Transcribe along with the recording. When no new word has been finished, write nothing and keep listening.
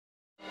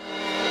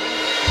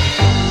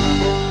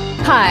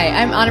Hi,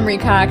 I'm Anna Marie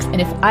Cox, and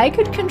if I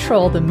could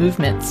control the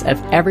movements of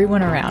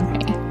everyone around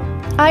me,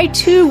 I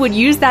too would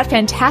use that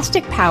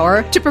fantastic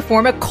power to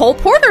perform a Cole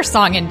Porter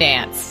song and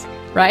dance,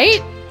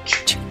 right?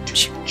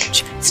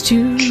 It's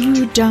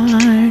too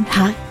darn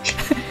hot.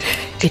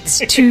 It's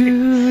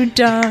too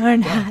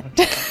darn hot.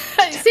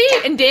 See,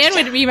 and Dan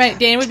would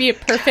be a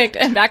perfect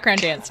background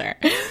dancer.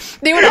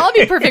 They would all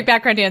be perfect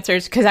background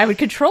dancers because I would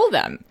control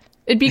them.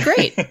 It'd be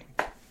great.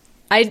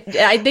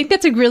 I think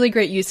that's a really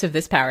great use of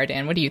this power,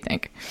 Dan. What do you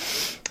think?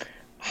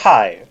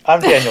 Hi, I'm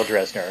Daniel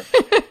Dresner.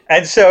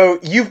 And so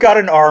you've got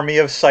an army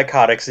of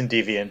psychotics and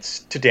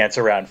deviants to dance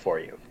around for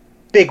you.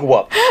 Big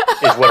whoop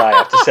is what I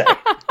have to say.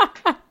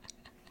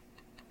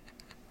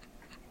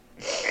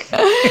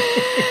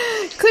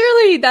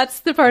 Clearly, that's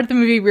the part of the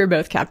movie we were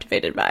both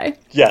captivated by.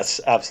 Yes,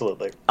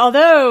 absolutely.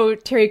 Although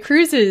Terry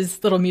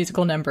Crews's little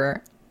musical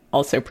number,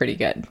 also pretty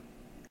good.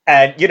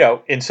 And,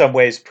 in some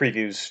ways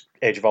previews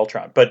Age of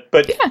Ultron. But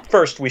yeah.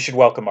 First, we should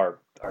welcome our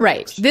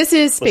right. This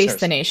is Space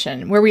listeners. the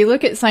Nation, where we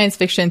look at science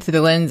fiction through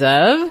the lens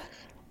of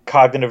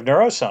cognitive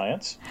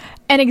neuroscience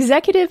and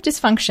executive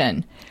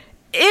dysfunction.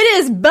 It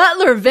is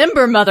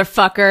Butler-Vember,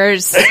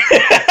 motherfuckers.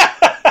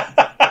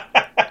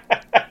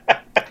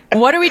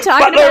 What are we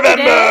talking about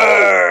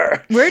today?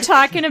 We're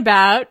talking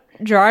about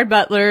Gerard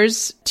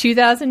Butler's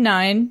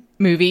 2009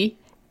 movie,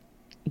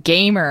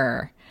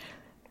 Gamer,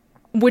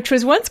 which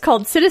was once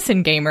called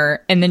Citizen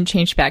Gamer and then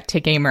changed back to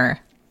Gamer.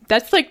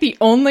 That's like the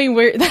only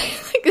word.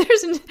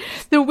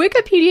 The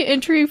Wikipedia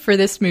entry for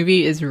this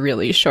movie is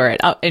really short,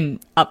 and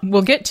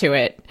we'll get to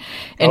it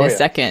in a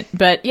second.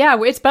 But yeah,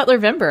 it's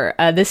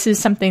Butler-Vember. This is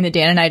something that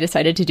Dan and I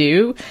decided to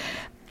do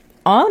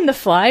on the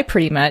fly,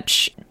 pretty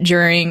much,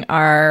 during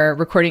our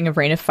recording of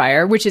Reign of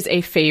Fire, which is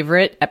a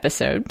favorite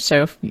episode.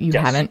 So if you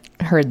haven't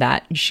heard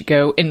that, you should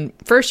go and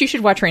first you should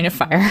watch Reign of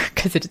Fire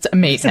because it's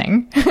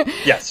amazing.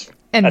 Yes.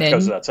 And that then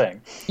goes without saying.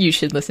 You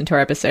should listen to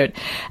our episode.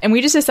 And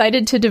we just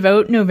decided to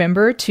devote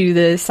November to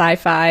the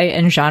sci-fi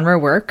and genre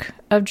work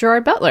of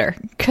Gerard Butler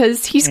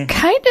because he's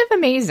kind of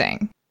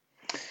amazing.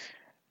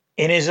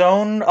 In his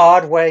own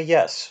odd way,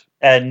 yes.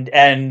 And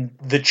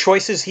the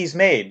choices he's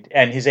made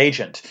and his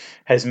agent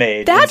has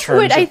made. That's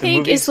what I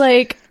think is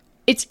like.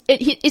 He's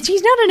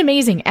not an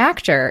amazing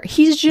actor.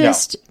 He's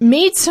just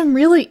made some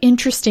really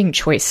interesting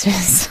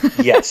choices.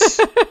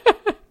 Yes.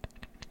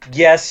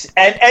 Yes,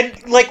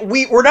 and like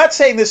we're not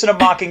saying this in a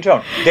mocking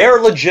tone.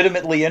 They're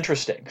legitimately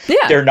interesting.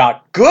 Yeah. They're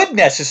not good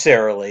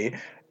necessarily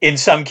in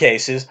some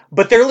cases,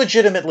 but they're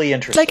legitimately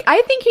interesting. Like,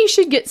 I think he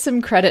should get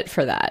some credit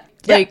for that.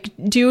 Yeah. Like,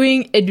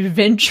 doing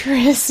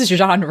adventurous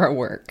genre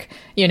work,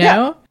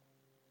 Yeah,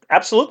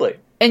 absolutely.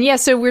 And yeah,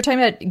 so we're talking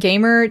about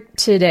Gamer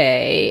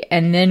today,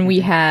 and then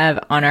we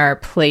have on our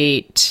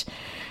plate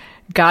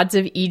Gods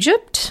of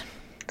Egypt.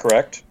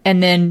 Correct.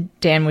 And then,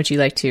 Dan, would you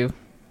like to...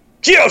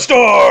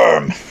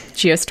 Geostorm!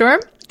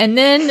 And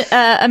then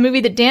a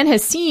movie that Dan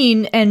has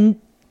seen and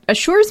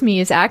assures me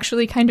is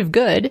actually kind of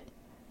good,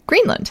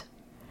 Greenland.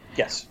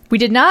 Yes. We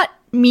did not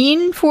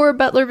mean for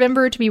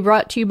Butler-Vember to be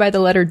brought to you by the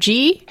letter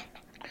G.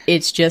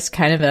 It's just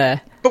kind of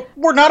a... But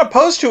we're not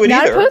opposed to it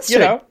either. Not opposed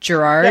to it.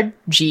 Gerard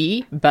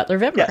G.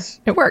 Butler-Vember.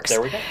 Yes. It works.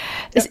 There we go.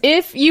 Yeah.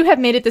 If you have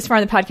made it this far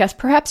in the podcast,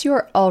 perhaps you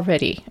are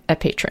already a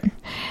patron.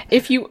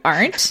 If you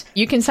aren't,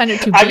 you can sign up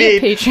to be a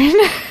patron.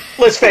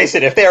 Let's face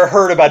it, if they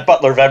heard about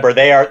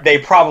Butler-Vember, they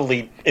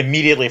probably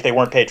immediately, if they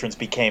weren't patrons,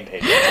 became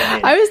patrons.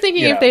 I was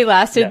thinking if they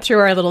lasted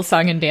through our little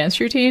song and dance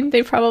routine,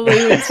 they probably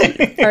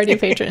would already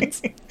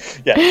patrons.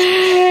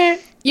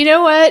 Yes. You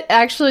know what?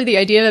 Actually, the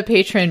idea of a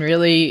patron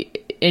really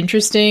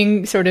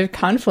interesting sort of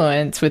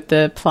confluence with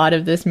the plot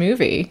of this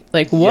movie.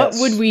 Like, what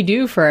would we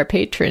do for our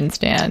patrons,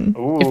 Dan?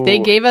 Ooh. If they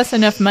gave us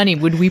enough money,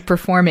 would we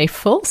perform a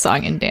full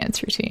song and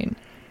dance routine?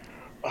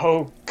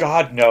 Oh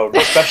God, no!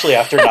 Especially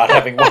after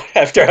having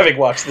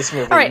watched this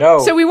movie. All right, no.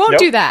 So we won't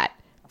do that.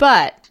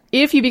 But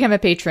if you become a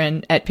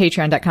patron at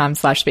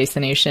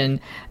patreon.com/SpaceTheNation,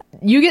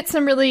 you get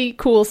some really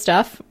cool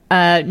stuff.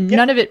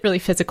 None of it really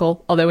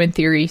physical, although in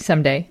theory,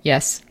 someday,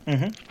 yes,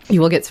 you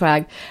will get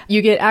swag.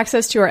 You get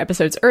access to our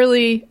episodes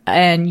early,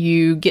 and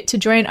you get to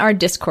join our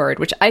Discord,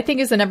 which I think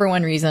is the number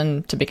one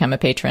reason to become a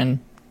patron.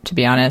 To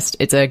be honest,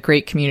 it's a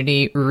great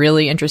community,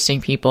 really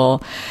interesting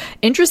people,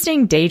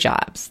 interesting day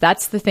jobs.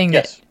 That's the thing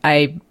that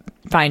I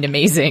find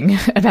amazing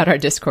about our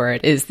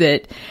Discord, is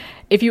that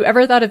if you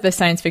ever thought of the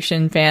science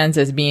fiction fans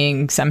as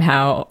being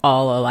somehow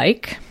all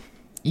alike,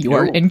 you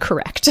are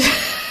incorrect.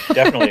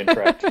 Definitely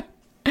incorrect.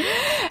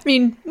 I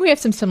mean, we have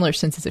some similar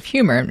senses of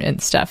humor and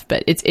stuff,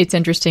 but it's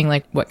interesting,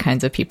 like, what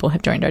kinds of people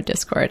have joined our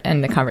Discord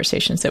and the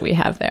conversations that we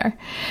have there.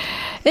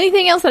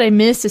 Anything else that I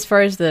missed as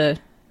far as the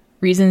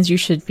reasons you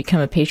should become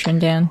a patron,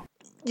 Dan?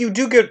 You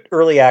do get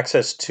early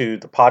access to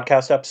the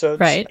podcast episodes.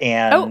 Right.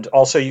 And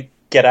also you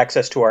get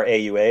access to our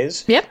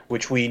AUAs,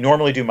 which we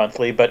normally do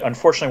monthly, but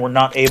unfortunately we're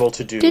not able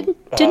to do.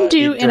 Didn't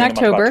do in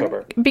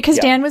October because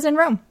Dan was in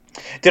Rome.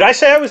 Did I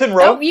say I was in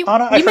Rome,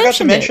 Anna? I forgot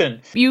to mention.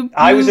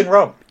 I was in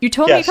Rome. You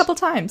told me a couple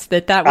times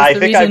that was the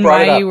reason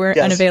why you were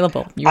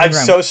unavailable. I'm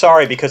so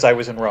sorry because I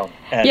was in Rome.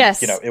 And,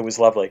 it was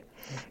lovely.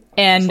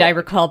 And I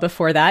recall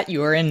before that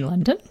you were in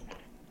London.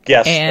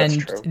 Yes, and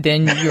that's true.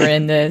 then you were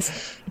in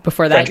this.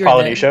 Before that, you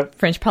were in the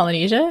French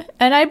Polynesia,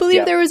 and I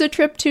believe there was a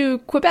trip to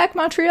Quebec,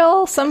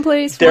 Montreal,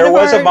 someplace. There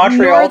was a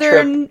Montreal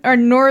trip. Our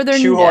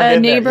northern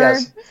neighbor.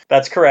 Yes,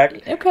 that's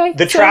correct. Okay,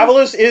 the travel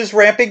is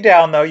ramping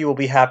down, though. You will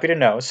be happy to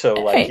know. So,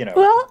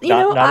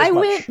 not I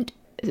went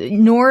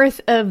north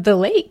of the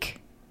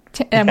lake.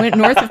 I went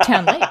north of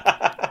Town Lake.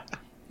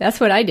 That's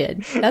what I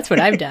did. That's what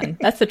I've done.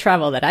 That's the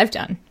travel that I've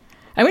done.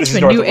 I went to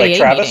a new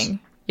AA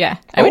meeting. Yeah,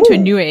 I went to a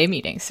new AA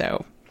meeting.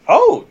 So.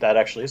 Oh, that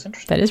actually is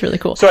interesting. That is really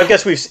cool. So I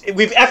guess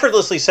we've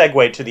effortlessly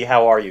segued to the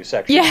 "How are you"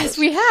 section. Yes,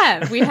 we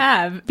have. We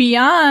have.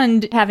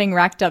 Beyond having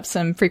racked up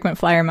some frequent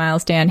flyer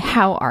miles, Dan,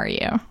 how are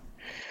you?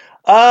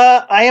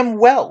 I am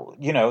well.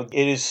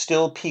 It is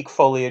still peak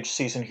foliage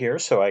season here,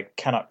 so I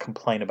cannot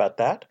complain about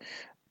that.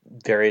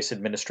 Various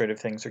administrative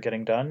things are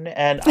getting done,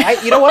 and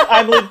you know what?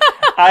 I'm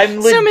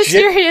legit. So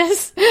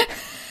mysterious.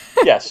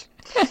 Yes.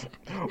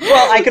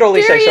 Well, I could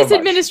only say so much. Various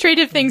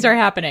administrative things are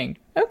happening.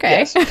 Okay.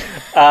 Yes.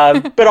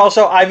 But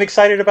also, I'm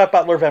excited about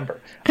Butlervember.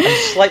 I'm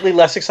slightly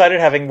less excited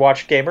having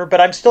watched Gamer, but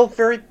I'm still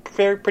very,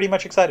 very pretty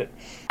much excited.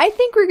 I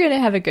think we're going to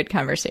have a good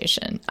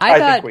conversation. I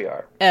think we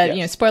are.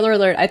 Yes. Spoiler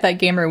alert, I thought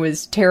Gamer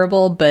was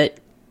terrible, but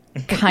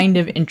kind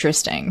of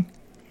interesting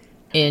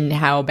in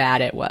how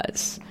bad it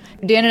was.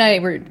 Dan and I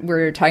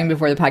were talking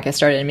before the podcast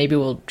started, and maybe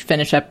we'll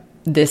finish up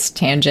this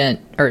tangent,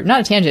 or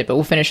not a tangent, but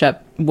we'll finish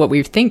up what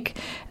we think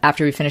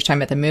after we finish talking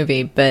about the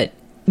movie. But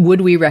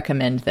would we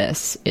recommend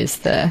this? Is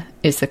the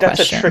question.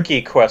 That's a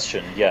tricky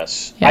question.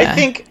 Yes, yeah. I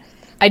think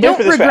I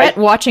don't regret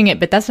watching it,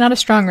 but that's not a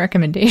strong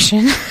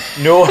recommendation.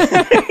 No,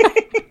 that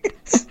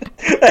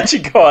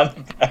should go on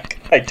the back.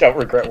 I don't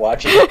regret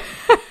watching it.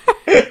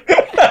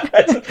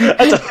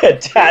 That's a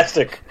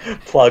fantastic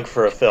plug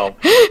for a film.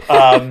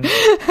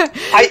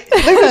 I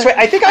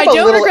think I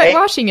don't regret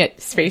watching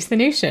it. Space the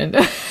Nation.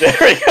 There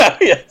we go.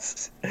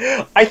 Yes,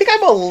 I think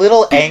I'm a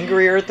little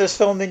angrier at this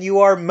film than you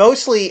are,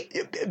 mostly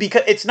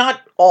because it's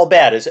not all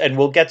bad, and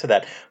we'll get to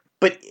that.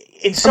 But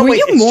in some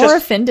ways, were you more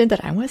offended than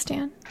I was,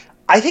 Dan?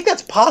 I think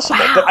that's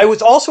possible, but I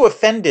was also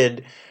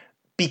offended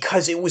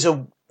because it was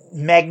a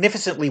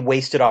magnificently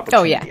wasted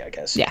opportunity. I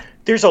guess. Yeah.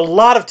 There's a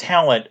lot of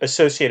talent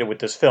associated with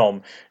this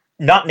film,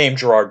 not named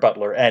Gerard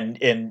Butler, and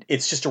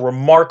it's just a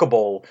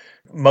remarkable,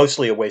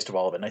 mostly a waste of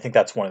all of it. And I think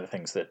that's one of the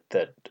things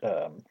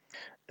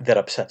that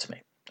upsets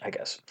me, I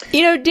guess.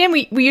 Dan,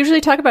 we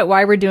usually talk about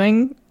why we're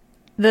doing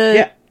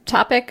the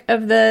topic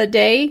of the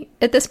day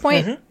at this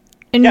point,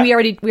 and we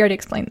already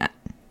explained that.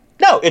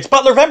 No, it's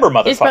Butlervember,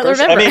 motherfuckers. It's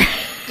Butlervember. I mean,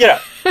 yeah.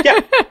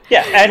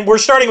 And we're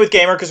starting with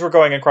Gamer because we're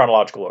going in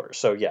chronological order.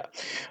 So yeah,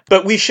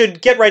 but we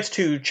should get right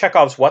to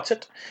Chekhov's "What's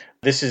It?"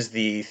 This is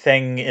the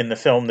thing in the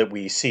film that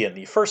we see in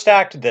the first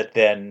act that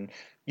then,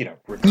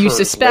 recurs you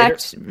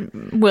suspect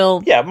later.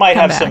 Will might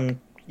have back. some.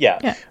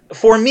 Yeah.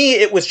 For me,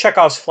 it was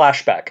Chekhov's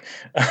flashback,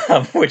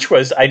 which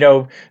was, I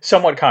know,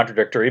 somewhat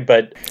contradictory,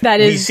 but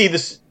we see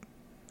this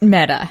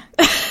meta.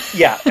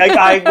 Yeah.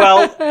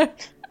 Well,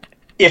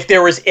 if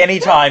there was any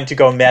time to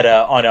go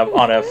meta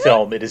on a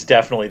film, it is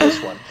definitely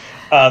this one.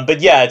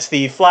 But yeah, it's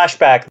the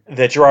flashback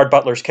that Gerard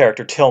Butler's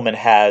character Tillman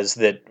has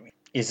that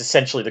is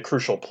essentially the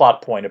crucial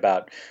plot point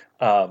about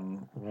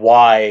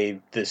why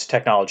this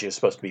technology is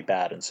supposed to be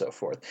bad and so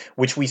forth,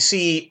 which we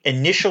see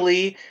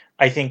initially,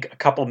 I think, a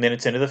couple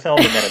minutes into the film,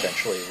 and then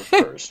eventually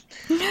recurs.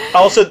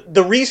 Also,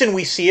 the reason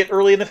we see it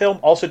early in the film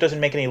also doesn't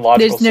make any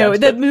logical sense.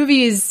 The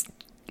movie's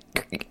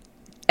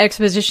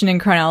exposition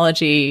and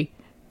chronology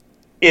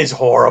is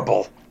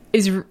horrible.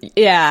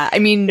 I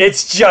mean,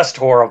 it's just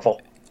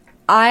horrible.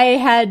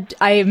 I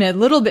am a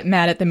little bit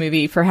mad at the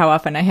movie for how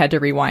often I had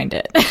to rewind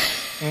it.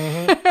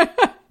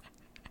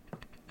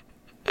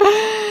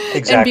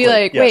 Exactly. And be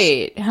like,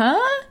 wait, huh?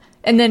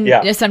 And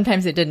then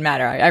sometimes it didn't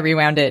matter. I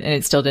rewound it and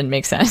it still didn't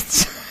make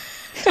sense.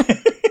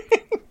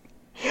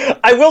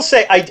 I will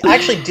say, I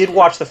actually did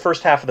watch the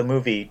first half of the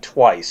movie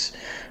twice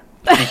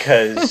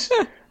because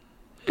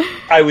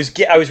I was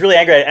really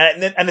angry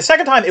at it. And the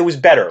second time it was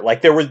better.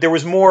 Like there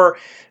was more.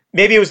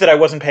 Maybe it was that I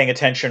wasn't paying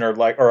attention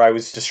or I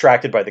was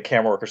distracted by the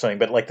camera work or something.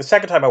 But like the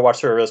second time I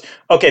watched it, I realized,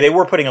 okay, they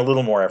were putting a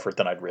little more effort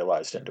than I'd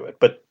realized into it.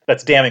 But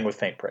that's damning with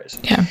faint praise.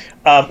 Yeah.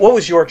 What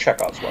was your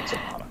Chekhov's "What's It?"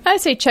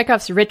 I'd say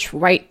Chekhov's "Rich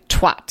White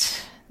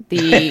Twat."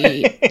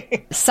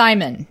 The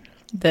Simon,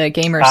 the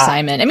gamer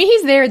Simon. I mean,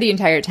 he's there the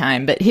entire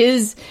time, but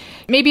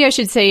maybe I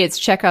should say it's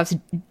Chekhov's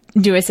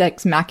Deus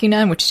Ex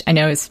Machina, which I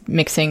know is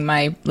mixing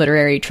my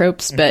literary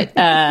tropes, but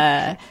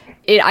I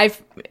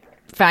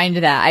find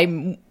that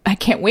I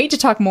can't wait to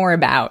talk more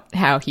about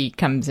how he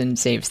comes and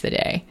saves the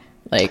day.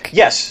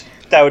 Yes,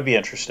 that would be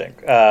interesting.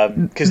 But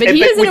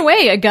he is, in a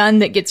way, a gun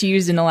that gets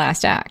used in the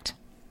last act.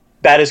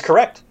 That is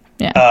correct.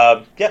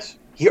 Yeah. Yes.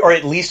 Or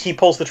at least he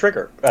pulls the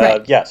trigger.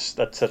 Right. Yes,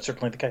 that's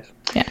certainly the case.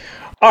 Yeah.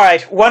 All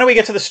right. Why don't we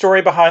get to the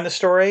story behind the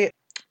story?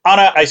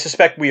 Anna, I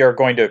suspect we are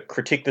going to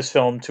critique this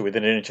film to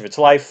within an inch of its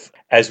life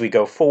as we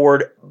go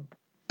forward.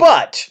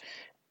 But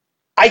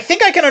I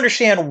think I can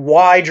understand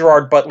why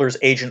Gerard Butler's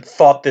agent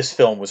thought this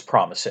film was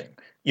promising,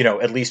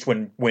 at least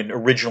when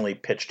originally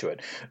pitched to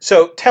it.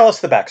 So tell us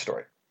the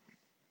backstory.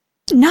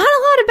 Not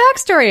a lot of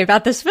backstory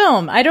about this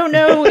film. I don't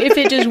know if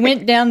it just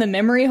went down the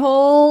memory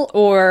hole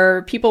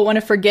or people want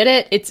to forget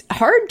it. It's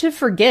hard to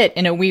forget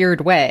in a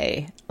weird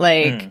way.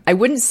 Like, I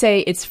wouldn't say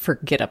it's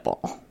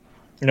forgettable.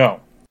 No.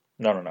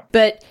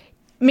 But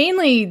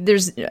mainly,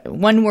 there's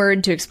one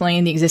word to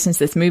explain the existence of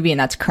this movie, and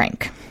that's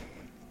crank.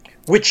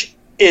 Which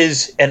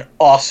is an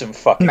awesome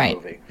fucking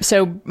movie.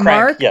 So, Crank,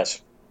 Mark,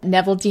 yes.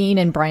 Neville Dean,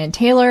 and Brian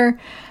Taylor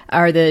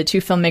are the two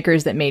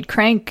filmmakers that made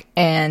Crank,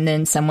 and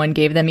then someone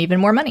gave them even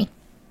more money.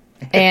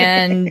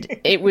 And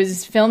it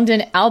was filmed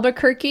in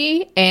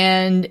Albuquerque,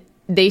 and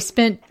they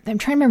spent, I'm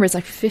trying to remember, it's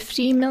like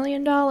 $50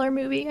 million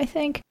movie, I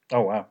think.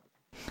 Oh, wow.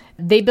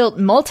 They built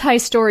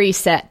multi-story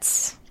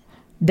sets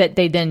that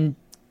they then,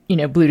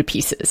 blew to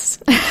pieces.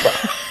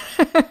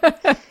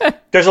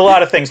 There's a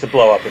lot of things that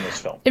blow up in this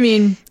film. I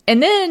mean,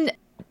 and then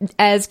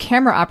as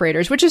camera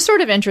operators, which is sort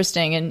of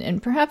interesting,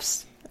 and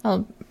perhaps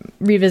I'll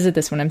revisit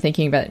this when I'm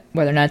thinking about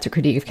whether or not it's a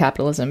critique of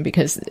capitalism,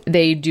 because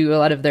they do a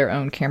lot of their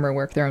own camera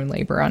work, their own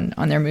labor on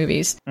their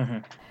movies. Mm-hmm.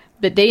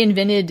 But they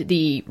invented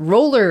the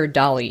roller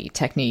dolly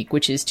technique,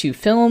 which is to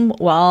film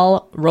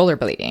while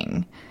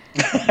rollerblading.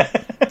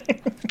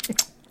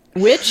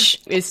 Which,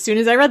 as soon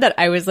as I read that,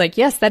 I was like,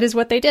 yes, that is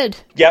what they did.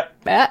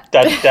 Yep. That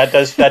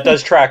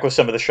does track with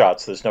some of the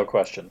shots, there's no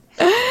question.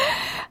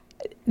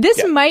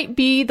 This might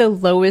be the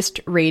lowest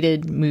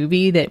rated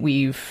movie that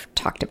we've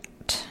talked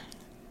about.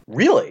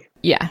 Really?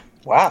 Yeah.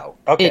 Wow.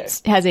 Okay.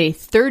 It has a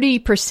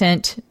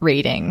 30%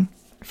 rating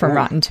from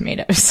Rotten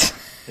Tomatoes.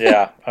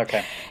 Yeah.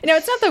 Okay.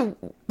 It's not the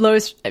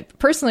lowest.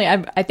 Personally,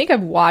 I think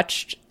I've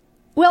watched.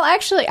 Well,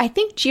 actually, I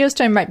think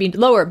Geostorm might be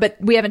lower, but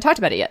we haven't talked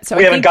about it yet. So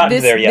we haven't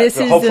gotten there yet.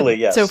 Hopefully,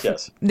 yes. So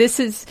yes.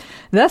 This is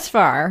thus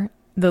far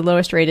the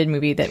lowest rated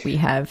movie that we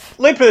have.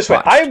 Let me put it this way: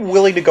 watched. I'm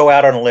willing to go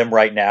out on a limb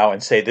right now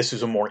and say this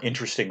is a more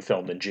interesting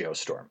film than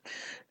Geostorm.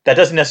 That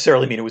doesn't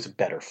necessarily mean it was a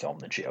better film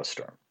than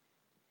Geostorm.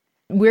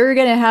 We're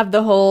gonna have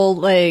the whole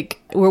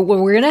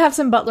we're gonna have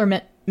some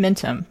Butler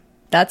momentum.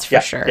 That's for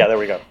sure. Yeah, there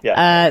we go.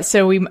 Yeah.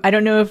 So I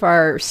don't know if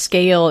our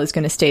scale is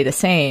going to stay the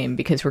same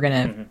because we're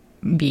going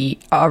to be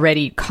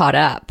already caught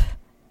up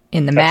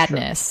in the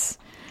madness.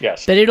 True.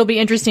 Yes. But it'll be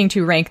interesting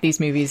to rank these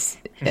movies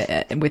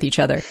with each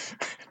other.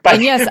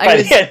 Anna,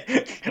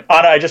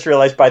 I just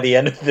realized by the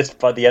end of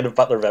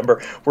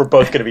Butlervember, we're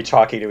both going to be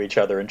talking to each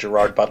other in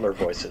Gerard Butler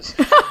voices.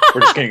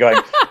 We're just going to be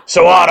going,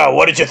 so Anna,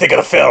 what did you think of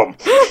the film?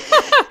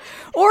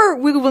 Or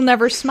we will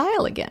never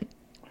smile again.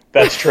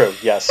 That's true.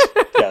 Yes.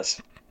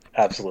 Yes.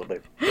 Absolutely.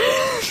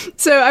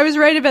 So I was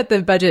right about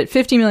the budget,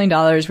 $50 million,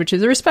 which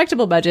is a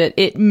respectable budget.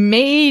 It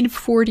made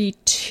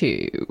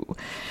 42.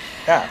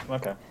 Yeah,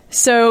 okay.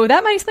 So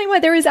that might explain why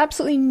there is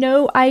absolutely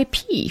no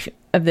IP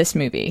of this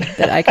movie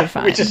that I could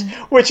find.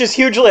 which is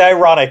hugely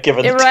ironic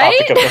given the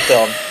topic of the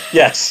film.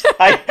 Yes.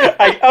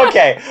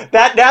 Okay.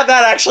 That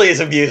actually is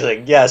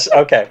amusing. Yes,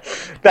 okay.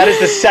 That is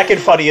the second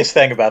funniest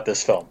thing about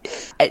this film.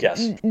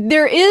 Yes.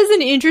 There is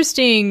an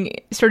interesting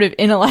sort of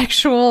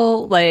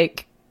intellectual,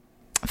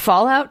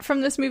 fallout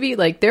from this movie.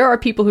 There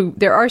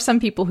are some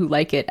people who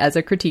like it as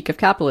a critique of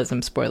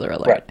capitalism, spoiler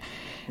alert. Right.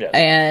 Yes.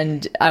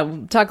 And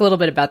I'll talk a little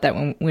bit about that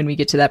when we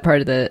get to that part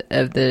of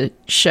the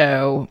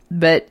show.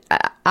 But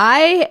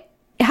I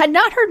had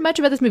not heard much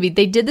about this movie.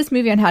 They did this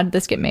movie on How Did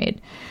This Get Made?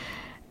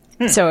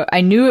 So I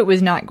knew it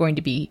was not going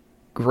to be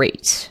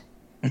great.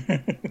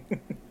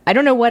 I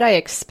don't know what I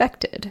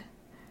expected.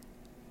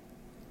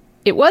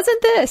 It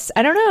wasn't this.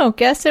 I don't know.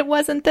 Guess it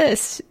wasn't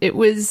this. It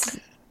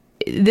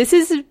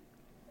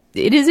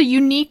is a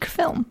unique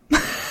film.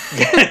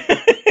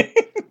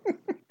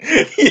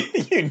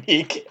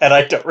 Unique, and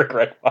I don't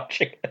regret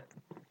watching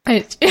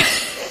it.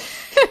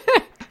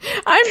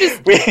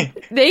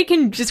 They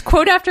can just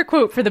quote after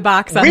quote for the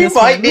box on this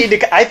one.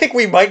 I think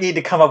we might need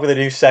to come up with a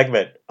new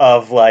segment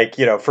of for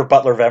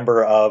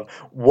Butlervember of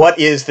what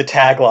is the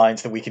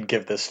taglines that we can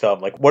give this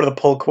film? What are the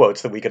pull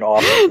quotes that we can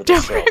offer for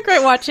this film? Don't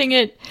regret watching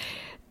it.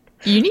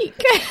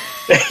 Unique.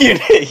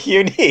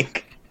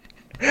 Unique.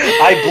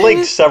 I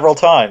blinked several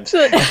times.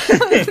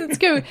 Let's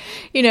go.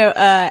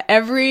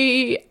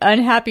 Every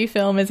unhappy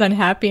film is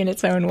unhappy in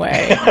its own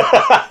way.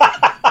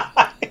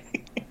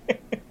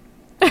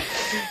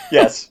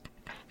 Yes.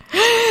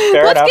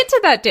 Let's get to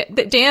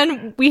that,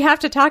 Dan. We have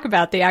to talk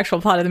about the actual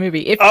plot of the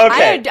movie.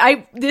 Okay.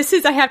 I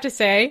have to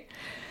say,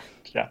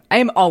 yeah. I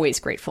am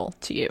always grateful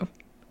to you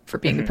for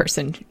being the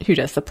person who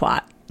does the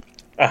plot.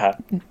 Uh-huh.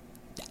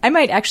 I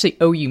might actually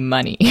owe you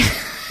money.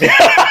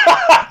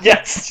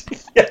 Yes,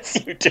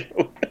 you do.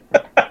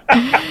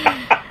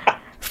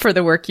 For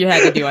the work you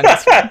had to do on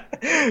this one.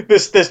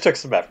 This took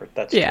some effort,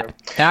 that's true.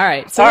 All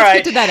right, so let's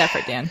get to that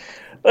effort, Dan.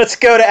 Let's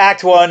go to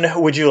Act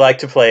 1, Would You Like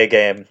to Play a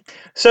Game?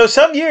 So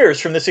some years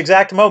from this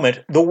exact moment,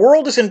 the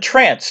world is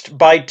entranced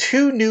by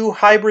two new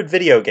hybrid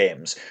video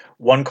games,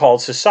 one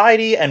called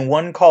Society and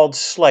one called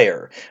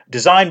Slayer,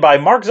 designed by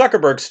Mark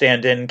Zuckerberg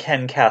stand-in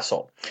Ken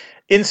Castle.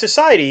 In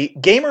Society,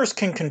 gamers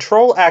can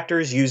control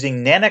actors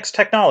using Nanex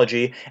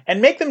technology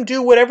and make them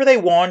do whatever they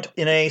want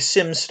in a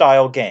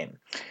Sim-style game.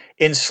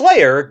 In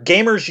Slayer,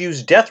 gamers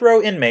use death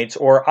row inmates,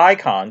 or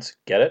icons,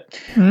 get it,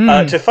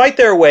 to fight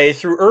their way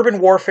through urban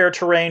warfare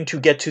terrain to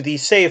get to the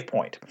save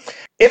point.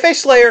 If a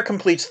Slayer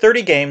completes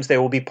 30 games, they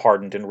will be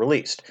pardoned and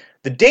released.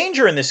 The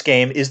danger in this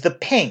game is the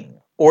ping,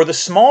 or the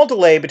small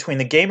delay between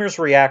the gamer's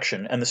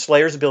reaction and the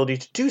Slayer's ability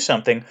to do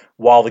something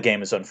while the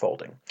game is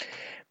unfolding.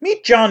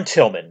 Meet John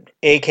Tillman,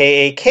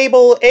 a.k.a.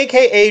 Cable,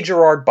 a.k.a.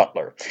 Gerard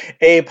Butler,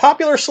 a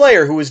popular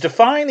Slayer who is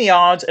defying the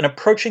odds and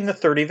approaching the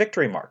 30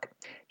 victory mark.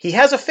 He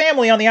has a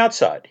family on the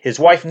outside. His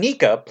wife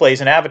Nika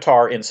plays an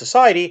avatar in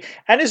society,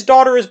 and his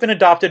daughter has been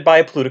adopted by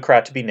a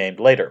plutocrat to be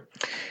named later.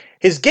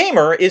 His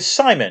gamer is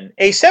Simon,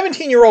 a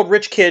 17-year-old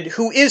rich kid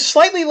who is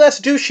slightly less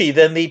douchey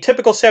than the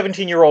typical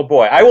 17-year-old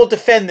boy. I will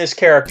defend this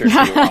character to you,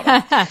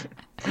 Anna.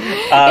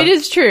 It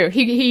is true.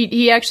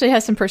 He actually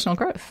has some personal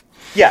growth.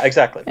 Yeah,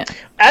 exactly. Yeah.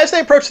 As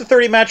they approach the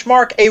 30-match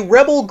mark, a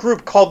rebel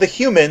group called the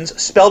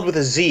Humans, spelled with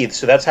a Z,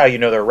 so that's how you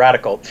know they're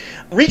radical,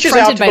 reaches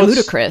out to Fronted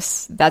by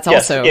Ludacris. That's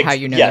also how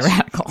you know they're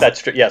radical.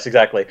 That's true. Yes,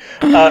 exactly.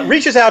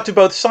 Reaches out to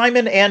both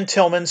Simon and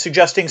Tillman,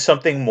 suggesting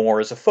something more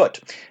is afoot.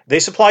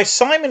 They supply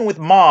Simon with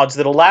mods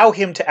that allow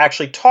him to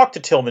actually talk to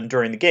Tillman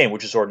during the game,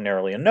 which is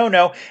ordinarily a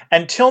no-no,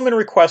 and Tillman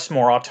requests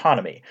more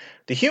autonomy.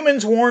 The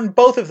Humans warn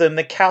both of them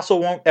that Castle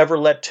won't ever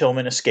let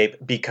Tillman escape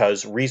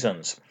because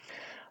reasons.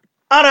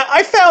 Anna,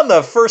 I found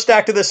the first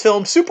act of this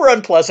film super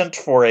unpleasant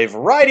for a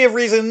variety of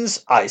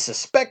reasons. I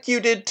suspect you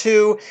did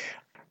too.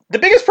 The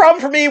biggest problem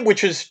for me,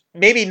 which is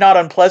maybe not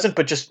unpleasant,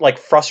 but just like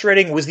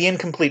frustrating, was the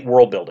incomplete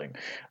world building.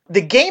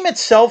 The game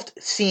itself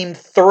seemed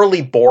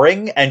thoroughly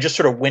boring and just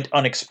sort of went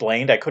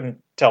unexplained. I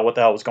couldn't tell what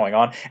the hell was going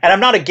on. And I'm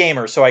not a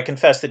gamer, so I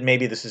confess that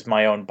maybe this is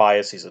my own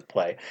biases at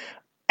play.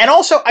 And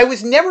also, I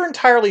was never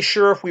entirely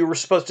sure if we were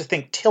supposed to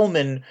think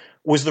Tillman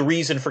was the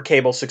reason for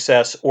Cable's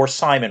success or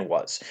Simon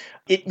was.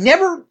 It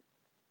never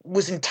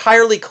was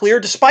entirely clear,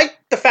 despite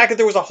the fact that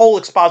there was a whole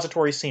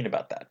expository scene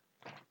about that.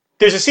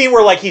 There's a scene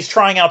where, like, he's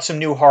trying out some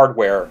new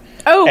hardware.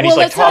 Oh, and he's,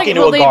 like, talking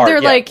to a guard.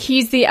 They're like,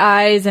 he's the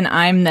eyes and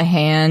I'm the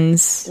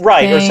hands.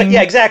 Right. Or so,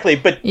 yeah, exactly.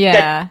 But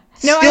yeah.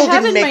 No, I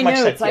have in my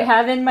notes. Yeah. I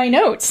have in my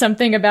notes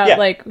something about,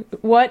 like,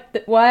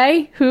 what,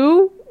 why,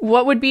 who,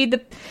 what would be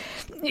the...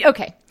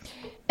 Okay.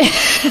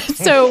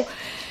 So,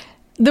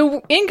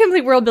 the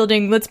incomplete world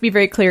building, let's be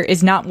very clear,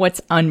 is not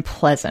what's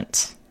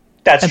unpleasant.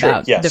 That's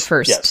about true. Yes. The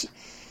first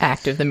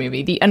act of the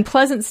movie. The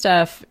unpleasant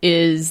stuff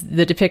is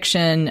the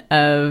depiction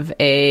of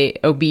a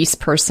obese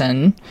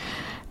person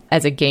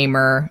as a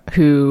gamer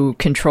who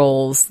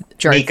controls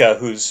Mika,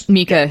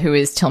 who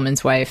is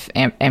Tillman's wife,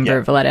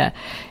 Amber Valletta.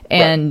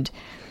 And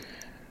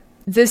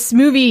this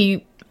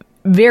movie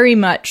very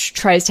much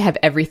tries to have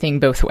everything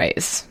both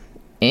ways.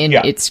 In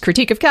its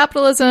critique of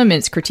capitalism,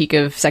 its critique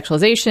of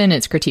sexualization,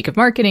 its critique of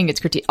marketing, its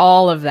critique,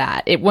 all of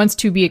that. It wants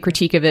to be a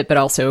critique of it, but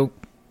also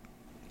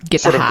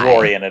get sort the of high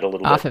glory in it a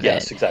little off bit. Of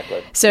yes, it.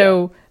 Exactly.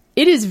 So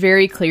it is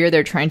very clear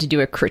they're trying to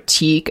do a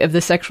critique of the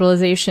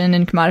sexualization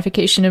and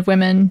commodification of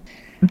women,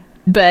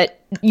 but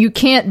you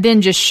can't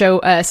then just show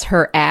us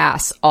her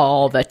ass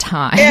all the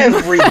time.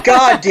 Every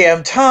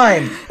goddamn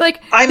time.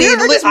 Like, I mean,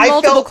 there are just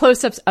multiple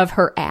close-ups of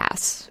her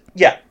ass.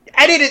 Yeah.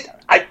 And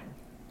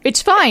it's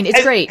fine.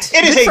 It's great.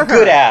 It is a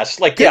good ass.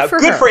 Like, good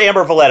for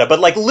Amber Valletta. But,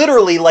 like,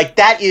 literally, like,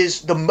 that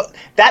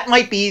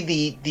might be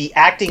the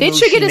acting move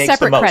she makes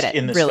the most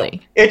in this film. It should get a separate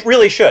credit, really. It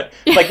really should.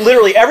 Like,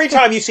 literally, every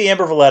time you see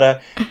Amber Valletta,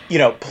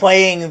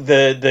 playing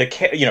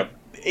the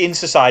in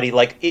society,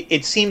 like,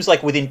 it seems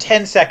like within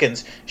 10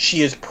 seconds,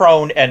 she is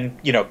prone and,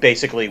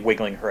 basically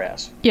wiggling her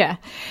ass. Yeah.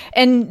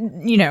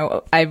 And,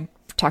 I've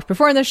talked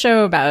before in the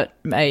show about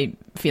my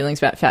feelings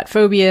about fat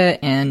phobia,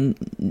 and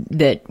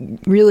that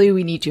really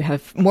we need to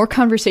have more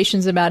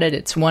conversations about it.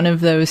 It's one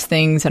of those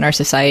things in our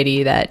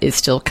society that is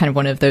still kind of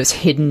one of those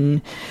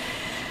hidden,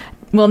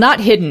 well, not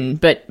hidden,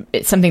 but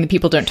it's something that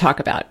people don't talk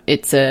about.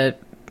 It's a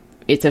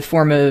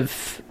form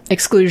of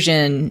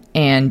exclusion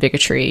and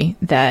bigotry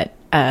that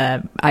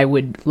I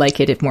would like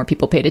it if more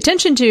people paid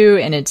attention to,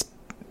 and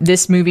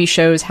this movie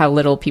shows how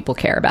little people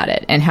care about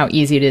it and how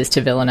easy it is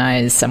to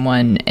villainize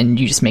someone and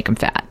you just make them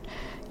fat.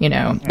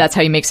 That's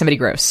how you make somebody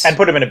gross. And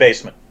put them in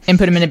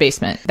a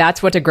basement.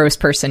 That's what a gross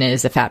person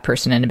is, a fat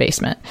person in a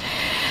basement.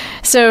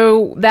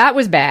 So that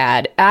was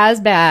bad.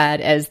 As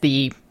bad as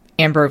the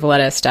Amber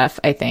Valletta stuff,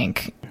 I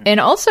think. And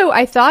also,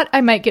 I thought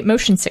I might get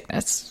motion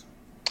sickness.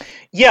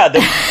 Yeah,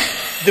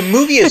 the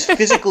movie is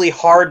physically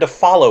hard to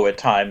follow at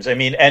times. I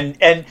mean, and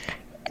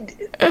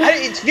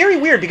it's very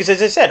weird because,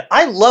 as I said,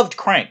 I loved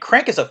Crank.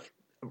 Crank is a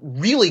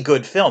really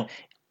good film.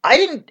 I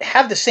didn't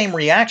have the same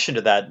reaction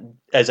to that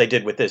as I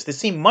did with this. This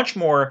seemed much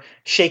more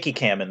shaky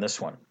cam in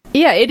this one.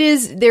 Yeah, it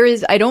is. There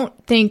is, I don't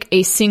think,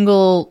 a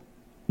single,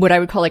 what I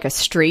would call like a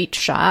straight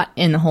shot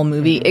in the whole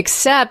movie,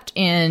 except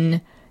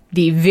in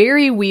the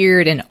very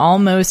weird and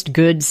almost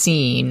good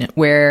scene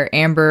where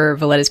Amber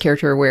Valletta's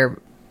character, where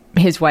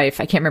his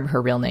wife, I can't remember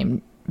her real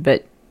name,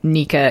 but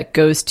Nika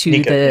goes to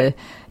the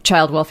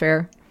child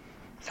welfare.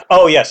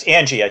 Oh, yes.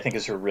 Angie, I think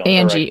is her real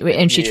name. Angie, right?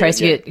 And she tries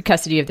to get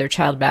custody of their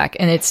child back.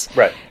 And it's...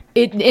 Right.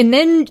 And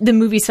then the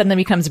movie suddenly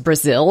becomes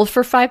Brazil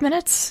for 5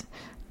 minutes.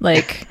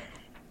 Like...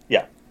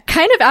 Yeah.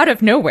 kind of out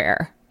of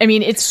nowhere. I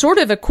mean, it's sort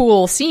of a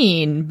cool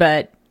scene,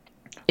 but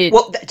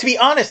to be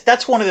honest,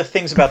 that's one of the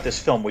things about this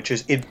film, which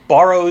is it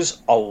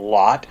borrows a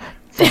lot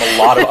from a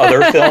lot of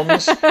other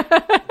films,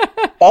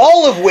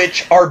 all of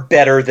which are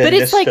better than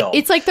this film.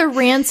 It's like the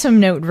Ransom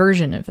Note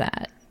version of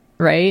that,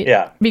 right?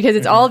 Yeah. Because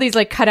it's all these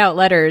like cut out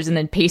letters and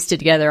then pasted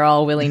together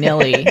all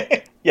willy-nilly.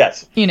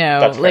 Yes. You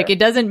know, like it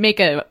doesn't make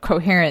a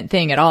coherent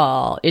thing at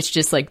all. It's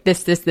just like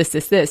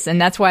this. And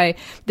that's why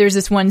there's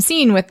this one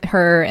scene with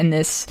her and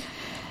this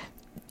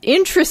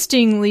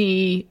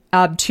interestingly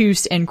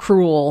obtuse and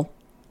cruel,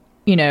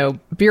 you know,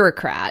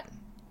 bureaucrat.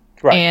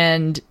 Right.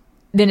 And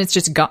then it's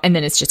just gone. And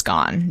then it's just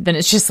gone. Then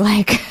it's just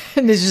like,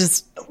 there's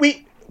just...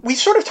 We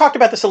sort of talked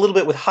about this a little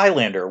bit with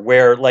Highlander,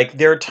 where like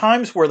there are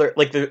times where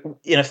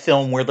in a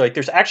film where like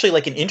there's actually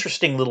like an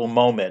interesting little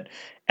moment,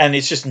 and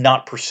it's just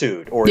not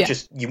pursued, or it's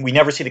just we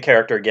never see the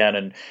character again,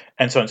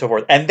 and so on and so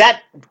forth. And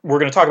that we're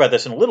going to talk about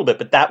this in a little bit,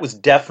 but that was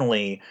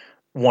definitely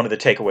one of the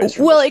takeaways.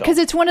 Well, because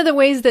it's one of the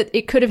ways that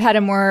it could have had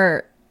a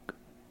more,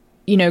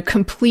 you know,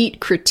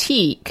 complete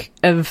critique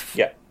of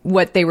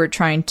what they were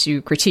trying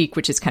to critique,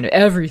 which is kind of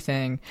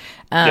everything.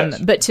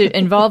 But to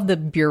involve the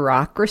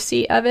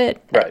bureaucracy of it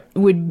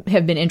would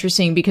have been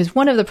interesting, because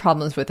one of the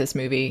problems with this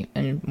movie,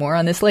 and more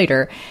on this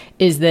later,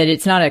 is that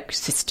it's not a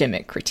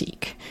systemic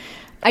critique.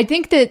 I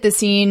think that the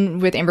scene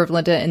with Amber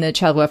Valenta and the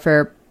child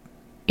welfare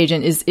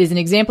agent is an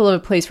example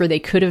of a place where they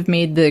could have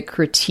made the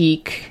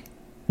critique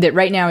that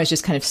right now is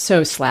just kind of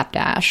so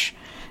slapdash.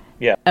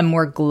 Yeah. A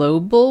more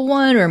global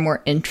one, or a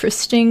more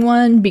interesting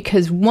one,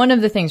 because one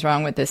of the things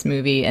wrong with this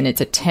movie and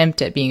its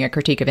attempt at being a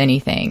critique of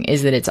anything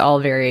is that it's all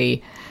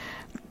very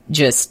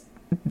just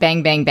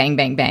bang, bang, bang,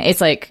 bang, bang.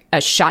 It's like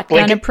a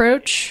shotgun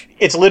approach.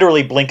 It's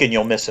literally blink and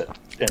you'll miss it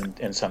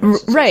in some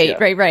instances. Right.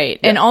 Yeah.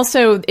 And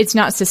also, it's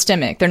not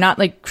systemic. They're not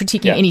like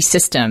critiquing any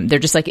system. They're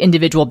just like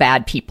individual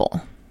bad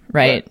people.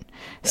 Right.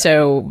 Yeah.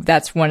 So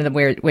that's one of the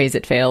weird ways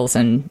it fails.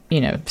 And,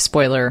 you know,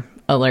 spoiler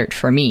alert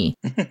for me.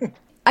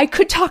 I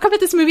could talk about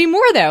this movie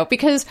more, though,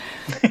 because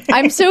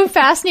I'm so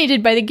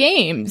fascinated by the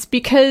games,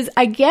 because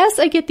I guess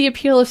I get the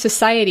appeal of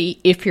society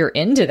if you're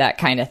into that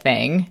kind of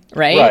thing,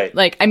 right?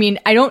 Like, I mean,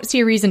 I don't see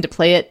a reason to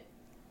play it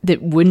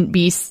that wouldn't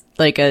be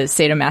like a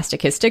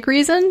sadomasochistic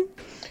reason.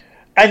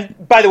 And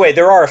by the way,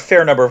 there are a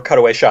fair number of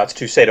cutaway shots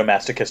to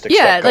sadomasochistic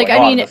stuff like, going I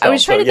mean, on in the film, I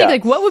was trying to think,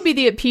 like, what would be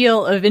the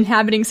appeal of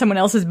inhabiting someone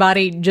else's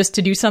body just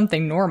to do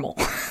something normal?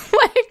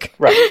 Like...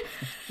 Right.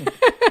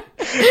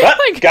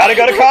 Like, gotta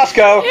go to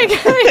Costco.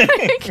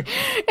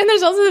 And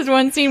there's also this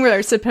one scene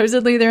where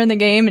supposedly they're in the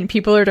game and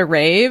people are at a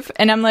rave,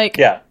 and I'm like,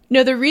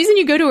 no, the reason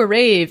you go to a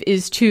rave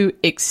is to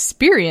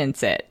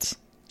experience it.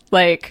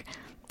 Like,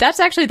 that's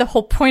actually the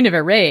whole point of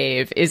a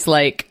rave, is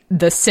like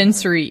the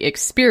sensory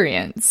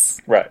experience.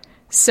 Right.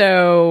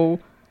 So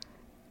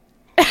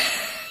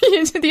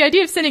the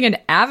idea of sending an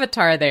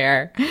avatar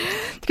there,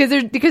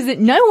 because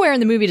nowhere in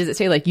the movie does it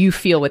say like you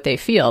feel what they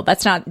feel.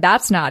 That's not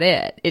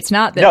it. It's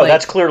not that. No,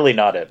 that's clearly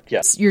not it.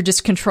 Yes, you're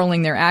just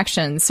controlling their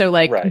actions. So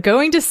like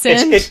going to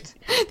send.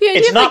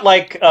 It's not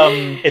like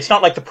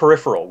The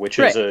Peripheral, which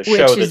is a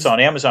show that's on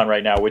Amazon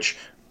right now, which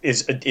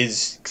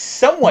is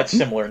somewhat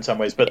similar in some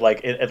ways, but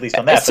like at least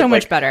on that, it's so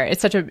much better.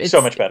 It's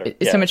so much better.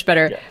 It's so much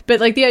better. Yeah. But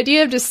like the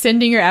idea of just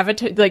sending your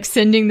avatar, like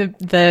sending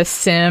the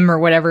sim or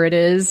whatever it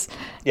is,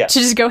 to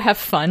just go have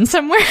fun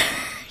somewhere.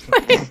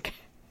 Like,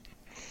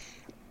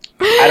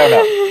 I don't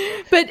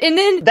know. But and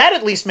then that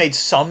at least made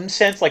some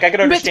sense. Like I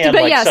could understand.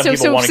 But like, yeah, some people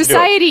so wanting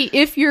society, to do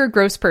it. if you're a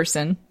gross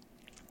person,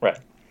 right.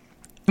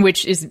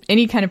 Which is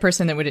any kind of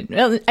person that would,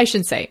 well, I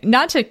shouldn't say,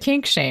 not to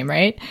kink shame,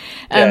 right?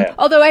 Yeah.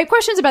 Although I have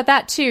questions about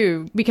that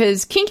too,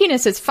 because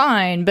kinkiness is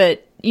fine,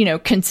 but, you know,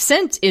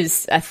 consent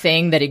is a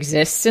thing that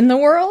exists in the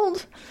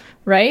world,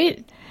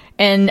 right?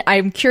 And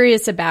I'm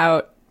curious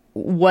about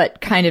what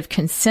kind of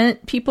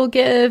consent people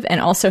give, and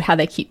also how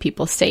they keep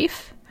people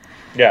safe.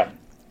 Yeah.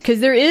 Because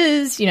there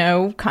is, you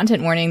know,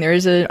 content warning, there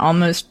is an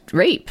almost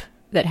rape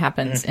that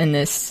happens in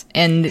this,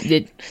 and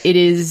it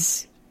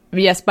is,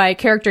 yes, by a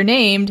character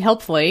named,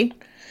 helpfully,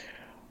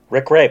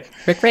 Rick Rape.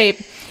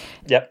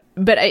 Yep.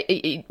 But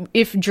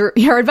if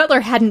Gerard Butler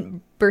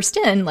hadn't burst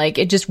in, like,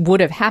 it just would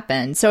have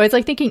happened. So it's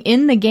like thinking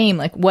in the game,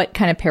 like, what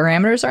kind of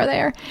parameters are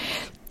there?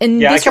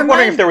 And I kept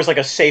wondering if there was like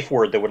a safe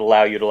word that would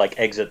allow you to like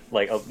exit,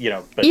 like, you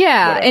know. But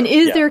whatever. And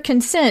is there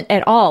consent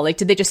at all? Like,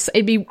 did they just?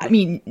 I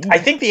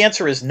think the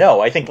answer is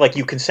no. I think like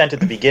you consent at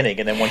the beginning,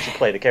 and then once you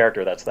play the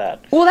character, that's that.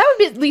 Well, that would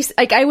be at least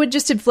like I would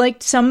just have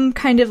liked some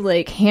kind of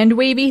like hand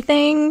wavy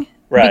thing.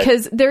 Right.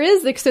 Because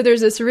there's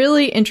this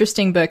really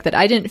interesting book that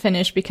I didn't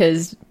finish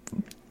because,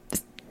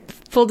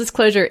 full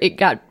disclosure, it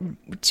got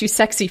too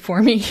sexy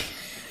for me.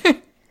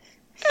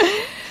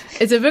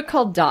 It's a book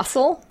called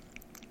Docile.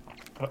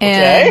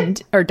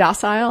 Or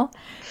Docile.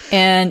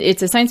 And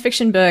it's a science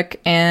fiction book,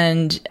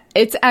 and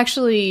it's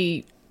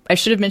actually, I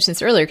should have mentioned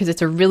this earlier because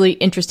it's a really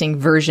interesting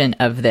version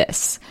of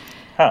this.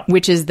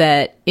 Which is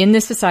that in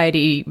this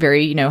society,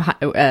 very, you know,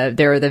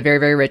 there are the very,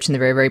 very rich and the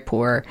very, very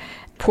poor.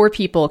 Poor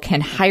people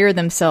can hire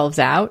themselves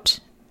out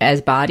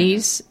as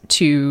bodies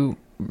to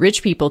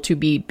rich people to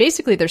be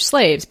basically their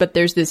slaves, but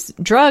there's this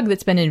drug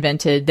that's been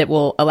invented that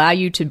will allow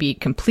you to be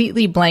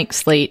completely blank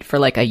slate for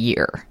like a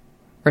year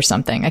or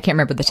something. I can't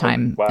remember the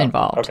time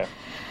involved. Okay.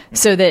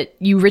 So that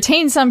you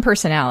retain some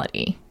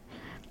personality,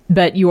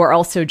 but you are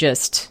also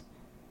just,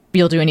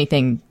 you'll do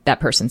anything that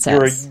person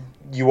says.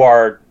 You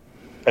are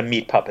a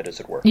meat puppet, as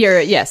it were.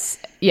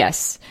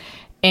 Yes.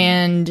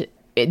 And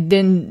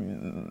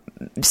then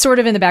sort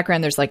of in the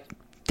background,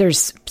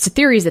 there's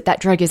theories that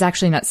drug is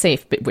actually not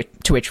safe,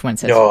 but to which one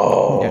says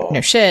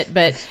no shit.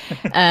 But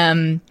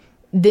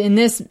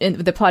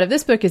the plot of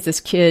this book is this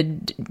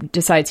kid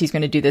decides he's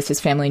going to do this. His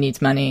family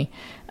needs money,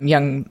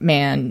 young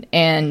man,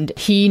 and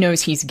he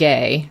knows he's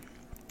gay,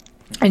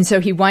 and so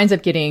he winds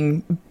up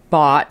getting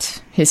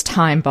his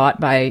time bought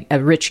by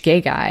a rich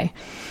gay guy.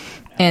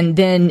 And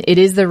then it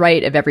is the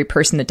right of every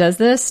person that does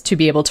this to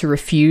be able to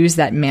refuse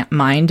that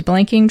mind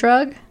blanking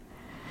drug.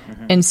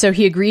 Mm-hmm. And so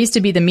he agrees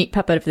to be the meat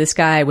puppet of this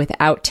guy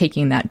without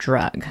taking that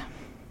drug.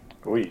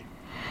 Oy.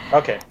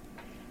 Okay.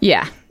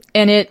 Yeah.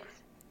 And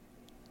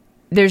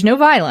there's no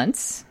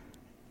violence,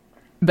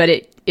 but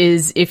it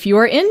is, if you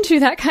are into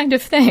that kind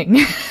of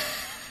thing.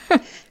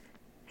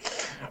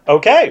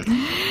 Okay.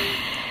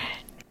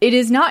 It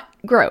is not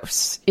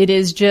gross. It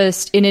is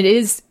just, and it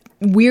is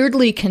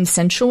weirdly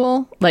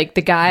consensual. Like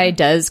the guy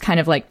does kind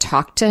of like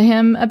talk to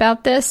him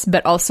about this,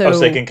 but also so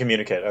they can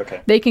communicate. Okay.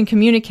 They can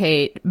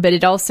communicate, but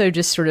it also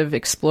just sort of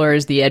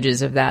explores the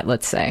edges of that,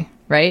 let's say,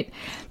 right?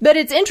 But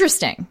it's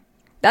interesting.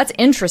 That's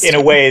interesting. In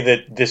a way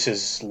that this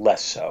is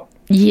less so.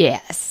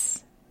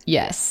 Yes.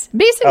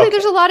 Basically,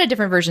 There's a lot of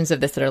different versions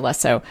of this that are less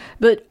so.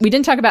 But we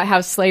didn't talk about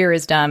how Slayer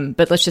is dumb,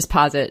 but let's just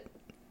posit.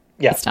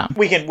 Yeah,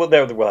 we'll have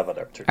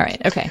other opportunities. All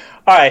right, okay.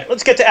 All right,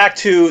 let's get to Act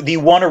 2, the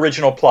one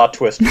original plot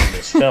twist in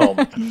this film.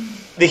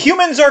 The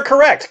humans are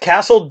correct.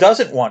 Castle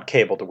doesn't want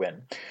Cable to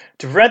win.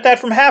 To prevent that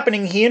from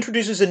happening, he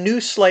introduces a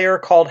new Slayer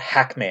called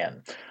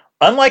Hackman.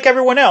 Unlike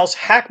everyone else,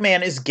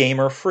 Hackman is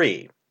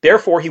gamer-free.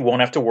 Therefore, he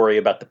won't have to worry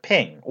about the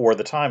ping or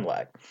the time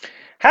lag.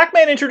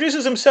 Hackman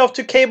introduces himself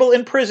to Cable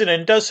in prison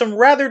and does some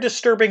rather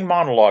disturbing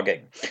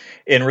monologuing.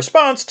 In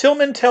response,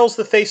 Tillman tells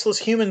the faceless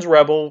humans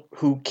rebel,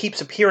 who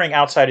keeps appearing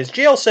outside his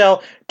jail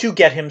cell, to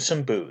get him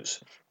some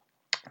booze.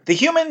 The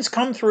humans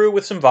come through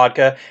with some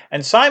vodka,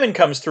 and Simon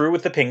comes through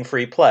with the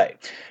ping-free play.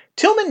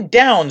 Tillman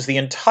downs the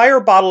entire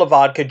bottle of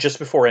vodka just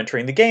before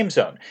entering the game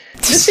zone.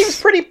 This seems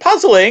pretty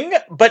puzzling,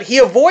 but he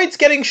avoids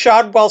getting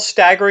shot while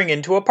staggering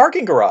into a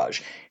parking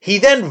garage. He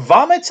then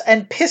vomits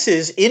and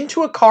pisses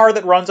into a car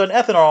that runs on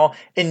ethanol,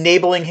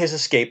 enabling his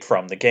escape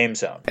from the game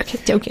zone.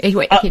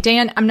 Okay,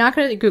 Dan, I'm not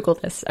going to Google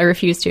this. I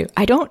refuse to.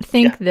 I don't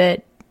think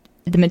that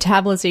the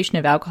metabolization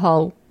of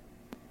alcohol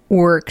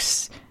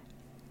works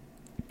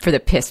for the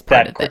piss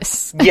part of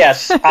this.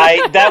 Yes,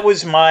 that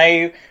was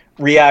my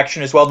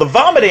reaction as well. The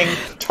vomiting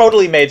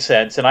totally made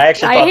sense, and I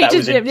actually thought that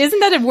was... Isn't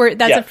that a word?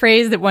 That's a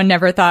phrase that one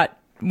never thought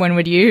one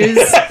would use.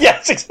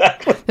 Yes,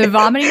 exactly. The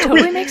vomiting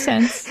totally makes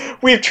sense.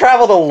 We've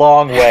traveled a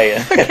long way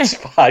in this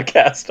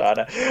podcast,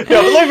 Anna.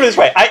 No, but let me put it this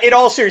way. In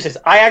all seriousness,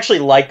 I actually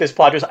like this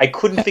plot twist. I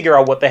couldn't figure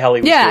out what the hell he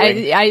was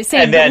doing. Yeah, I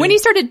say, but when he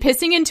started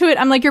pissing into it,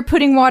 I'm like, you're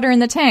putting water in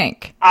the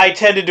tank. I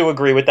tended to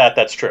agree with that.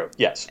 That's true.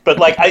 Yes. But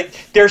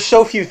there's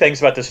so few things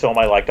about this film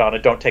I liked, Anna.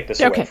 Don't take this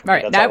away from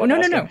me. All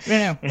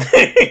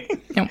right.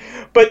 No.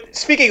 But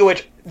speaking of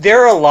which,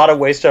 there are a lot of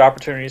wasted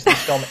opportunities in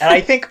this film, and I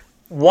think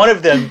one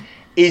of them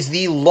is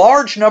the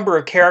large number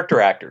of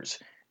character actors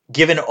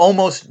given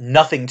almost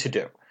nothing to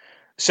do.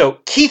 So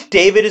Keith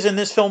David is in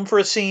this film for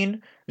a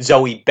scene.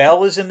 Zoe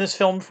Bell is in this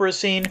film for a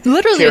scene.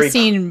 Literally a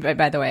scene,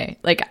 by the way.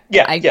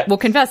 I will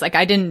confess,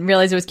 I didn't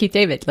realize it was Keith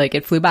David.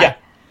 It flew by.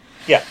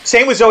 Yeah.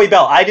 Same with Zoe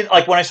Bell. I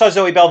didn't when I saw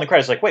Zoe Bell in the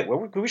credits, wait,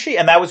 who was she?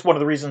 And that was one of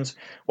the reasons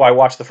why I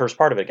watched the first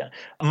part of it again.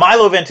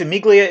 Milo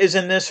Ventimiglia is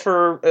in this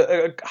for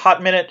a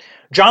hot minute.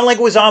 John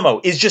Leguizamo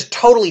is just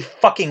totally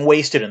fucking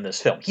wasted in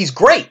this film. He's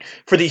great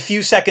for the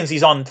few seconds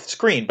he's on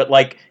screen, but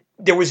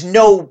there was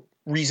no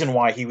reason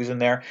why he was in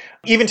there.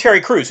 Even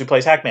Terry Crews, who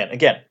plays Hackman,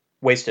 again,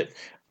 wasted.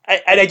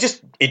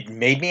 It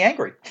made me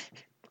angry.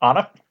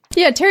 Anna?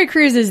 Yeah, Terry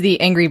Crews is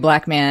the angry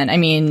black man. I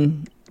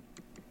mean,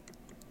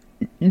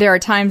 there are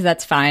times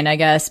that's fine, I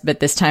guess, but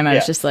this time I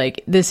was just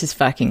like, this is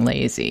fucking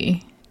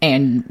lazy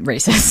and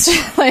racist.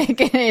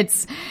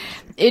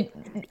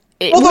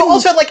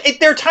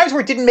 There are times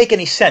where it didn't make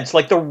any sense.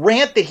 Like the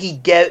rant that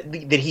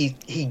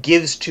he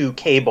gives to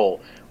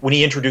Cable when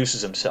he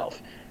introduces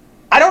himself.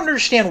 I don't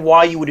understand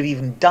why you would have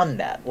even done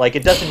that.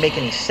 It doesn't make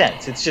any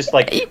sense. It's just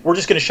we're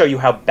just going to show you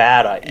how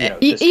bad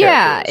this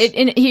character is.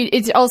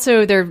 It's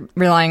also they're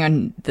relying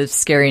on the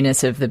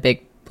scariness of the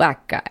big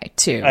black guy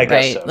too, I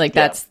right?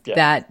 guess so.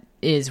 That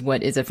is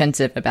what is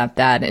offensive about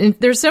that. And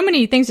there's so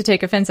many things to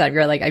take offense at.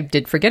 You're like, I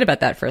did forget about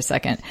that for a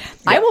second.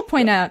 Yeah. I will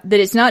point out that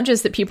it's not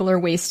just that people are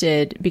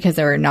wasted because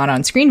they're not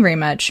on screen very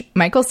much.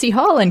 Michael C.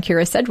 Hall and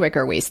Kira Sedgwick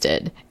are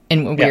wasted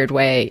in a weird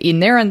way.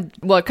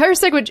 Kira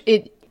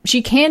Sedgwick,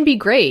 she can be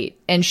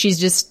great, and she's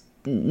just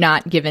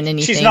not given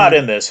anything. She's not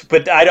in this,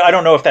 but I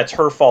don't know if that's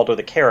her fault or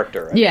the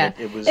character.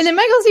 And then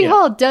Michael C.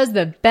 Hall does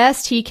the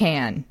best he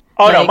can.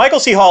 Oh, no,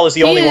 Michael C. Hall is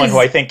the only one who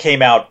I think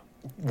came out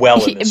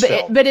well in this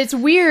film. But it's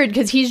weird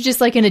because he's just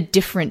like in a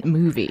different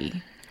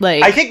movie.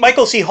 Like, I think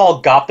Michael C.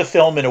 Hall got the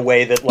film in a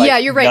way that, like, yeah,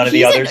 you're right. none of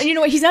the others. You know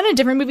what? He's not in a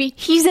different movie.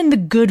 He's in the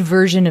good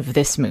version of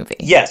this movie.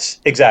 Yes,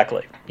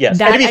 exactly. Yes.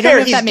 That, and to be fair,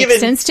 I don't know if that makes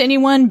sense to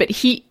anyone, but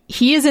he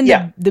is in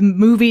the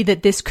movie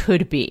that this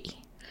could be.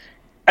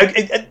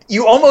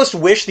 You almost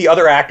wish the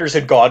other actors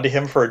had gone to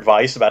him for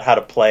advice about how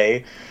to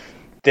play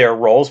their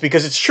roles,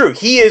 because it's true.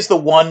 He is the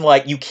one,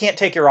 like, you can't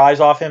take your eyes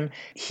off him.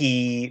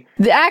 The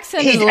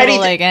accent is a little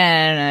like,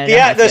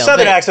 the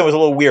southern accent was a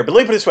little weird, but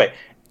let me put it this way.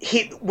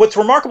 What's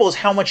remarkable is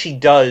how much he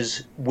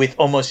does with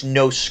almost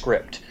no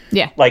script.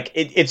 Yeah. Like,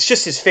 it's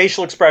just his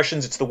facial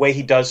expressions, it's the way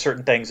he does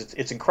certain things.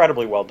 It's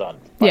incredibly well done.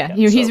 Yeah,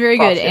 he's very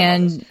good,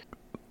 and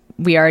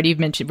we already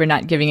mentioned, we're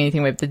not giving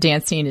anything away, but the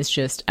dance scene is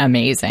just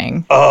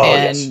amazing. Oh,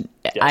 and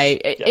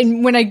yes.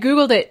 And when I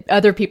Googled it,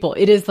 other people,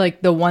 it is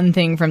like the one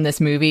thing from this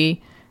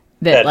movie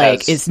that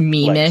like is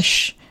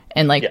meme-ish,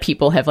 and like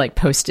people have like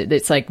posted,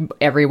 it's like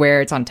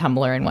everywhere, it's on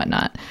Tumblr and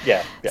whatnot.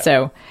 Yeah.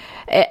 So,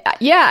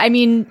 I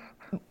mean,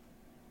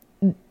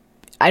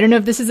 I don't know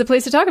if this is the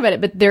place to talk about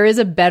it, but there is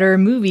a better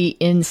movie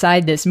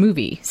inside this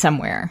movie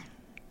somewhere.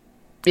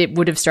 It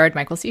would have starred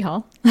Michael C.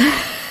 Hall.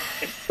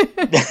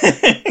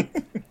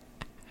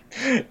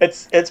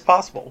 It's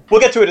possible.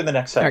 We'll get to it in the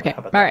next segment.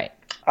 Okay.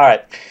 All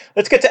right.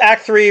 Let's get to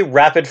Act 3,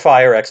 Rapid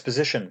Fire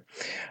Exposition.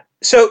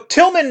 So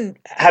Tillman,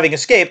 having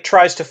escaped,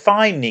 tries to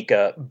find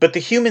Nika, but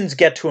the humans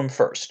get to him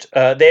first.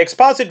 They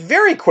exposit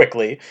very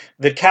quickly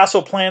that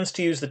Castle plans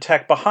to use the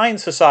tech behind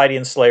Society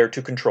and Slayer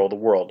to control the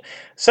world.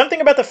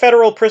 Something about the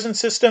federal prison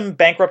system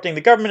bankrupting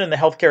the government and the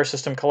healthcare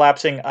system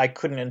collapsing, I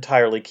couldn't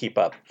entirely keep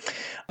up.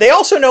 They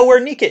also know where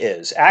Nika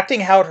is,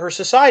 acting out her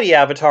Society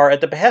avatar at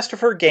the behest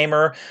of her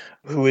gamer,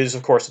 who is,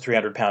 of course, a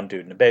 300-pound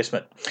dude in a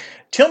basement.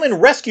 Tillman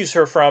rescues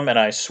her from, and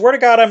I swear to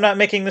God I'm not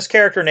making this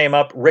character name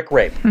up, Rick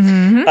Rape.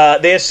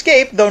 Mm-hmm. They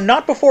escape, though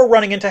not before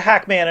running into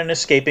Hackman and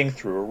escaping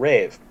through a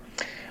rave.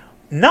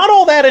 Not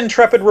all that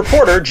intrepid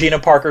reporter, Gina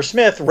Parker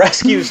Smith,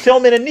 rescues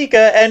Tillman and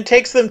Nika and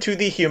takes them to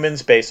the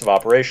humans' base of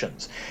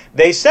operations.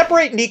 They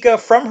separate Nika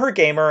from her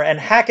gamer and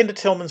hack into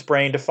Tillman's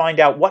brain to find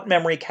out what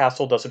memory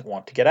Castle doesn't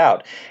want to get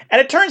out. And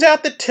it turns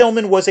out that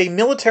Tillman was a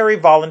military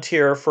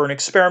volunteer for an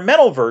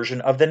experimental version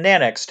of the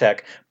Nanex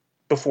tech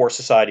before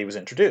Society was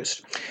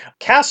introduced.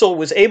 Castle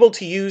was able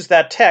to use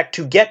that tech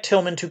to get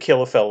Tillman to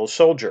kill a fellow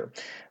soldier.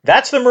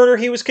 That's the murder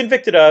he was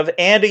convicted of,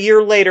 and a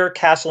year later,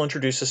 Castle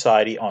introduced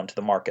Society onto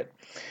the market.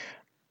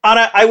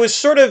 Anna, I was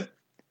sort of,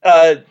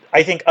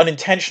 I think,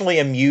 unintentionally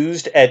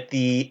amused at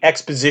the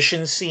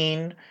exposition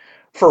scene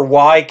for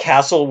why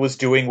Castle was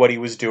doing what he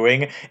was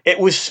doing. It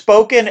was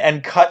spoken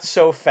and cut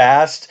so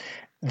fast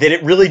that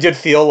it really did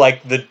feel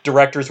like the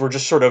directors were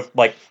just sort of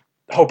like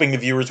hoping the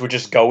viewers would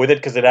just go with it,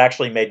 because it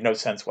actually made no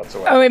sense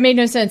whatsoever. Oh, it made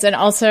no sense. And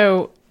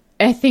also,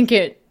 I think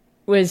it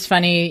was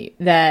funny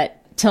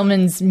that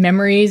Tillman's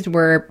memories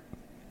were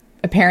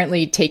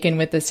apparently taken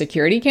with the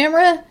security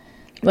camera.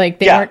 Like,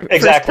 they weren't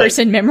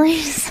first-person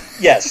memories.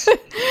 Yes. And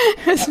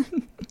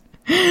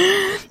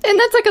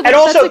that's like and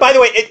also, by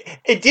the way,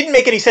 it didn't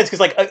make any sense, because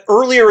like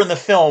earlier in the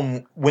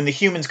film, when the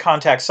humans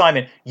contact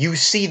Simon, you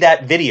see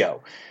that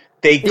video.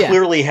 They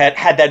clearly had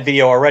that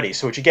video already,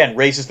 so which again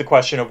raises the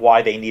question of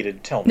why they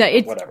needed Tillman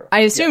or whatever.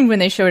 I assumed when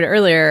they showed it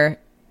earlier,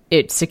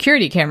 it's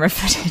security camera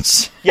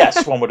footage.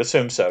 Yes, one would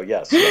assume so,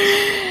 yes.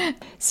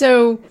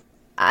 So,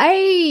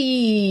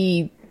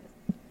 I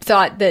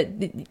thought that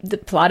the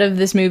plot of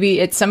this movie,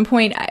 at some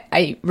point,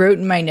 I wrote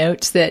in my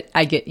notes that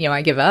I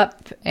give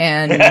up,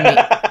 and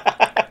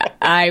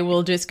I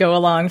will just go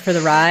along for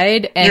the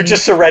ride. And you're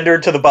just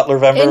surrendered to the Butler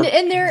Vember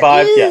and there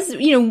vibe. Is,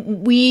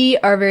 we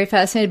are very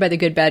fascinated by the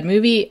good bad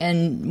movie,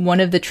 and one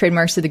of the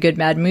trademarks of the good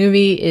bad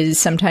movie is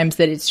sometimes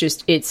that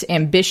its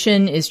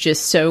ambition is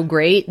just so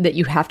great that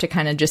you have to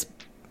kind of just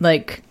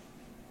like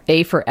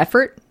A for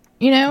effort,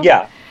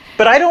 Yeah.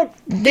 But I don't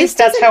think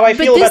that's how I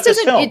feel about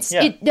this film.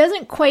 It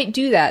doesn't quite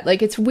do that.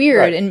 Like, it's weird,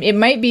 right. And it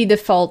might be the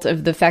fault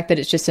of the fact that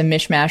it's just a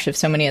mishmash of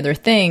so many other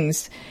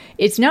things.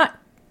 It's not...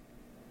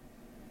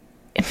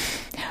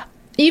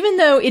 Even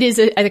though it is,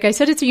 like I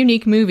said, it's a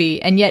unique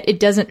movie, and yet it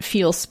doesn't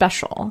feel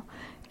special.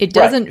 It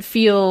doesn't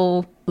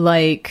feel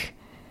like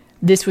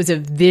this was a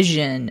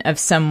vision of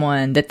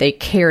someone that they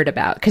cared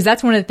about. Because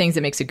that's one of the things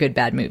that makes a good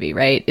bad movie,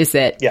 right? Is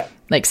that,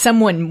 like,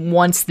 someone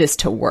wants this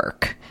to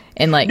work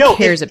and, like,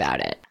 cares about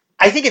it.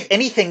 I think, if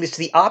anything, it's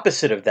the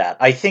opposite of that.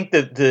 I think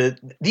that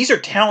these are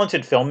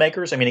talented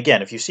filmmakers. I mean,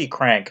 again, if you see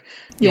Crank,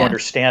 you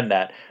understand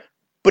that.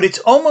 But it's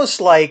almost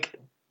like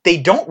they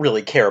don't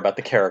really care about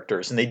the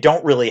characters, and they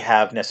don't really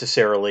have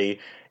necessarily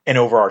an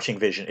overarching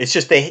vision. It's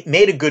just they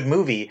made a good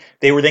movie.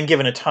 They were then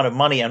given a ton of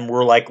money and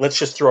were like, let's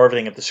just throw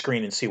everything at the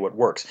screen and see what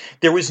works.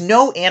 There was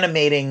no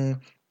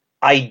animating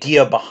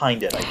idea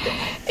behind it, I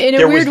think.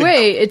 In a weird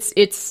way,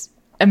 it's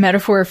a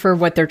metaphor for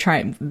what they're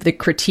trying, the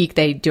critique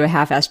they do a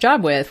half-assed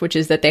job with, which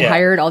is that they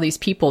hired all these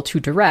people to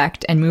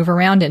direct and move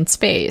around in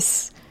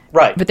space.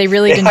 Right. But they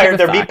really didn't hired give a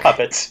their fuck. meat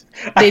puppets.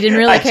 They didn't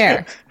really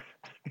care.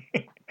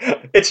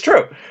 It's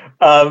true.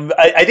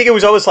 I think it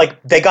was always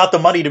like they got the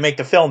money to make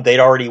the film.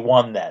 They'd already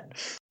won then.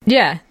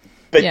 Yeah.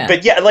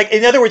 But yeah, like,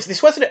 in other words,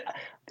 this wasn't,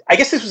 I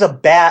guess this was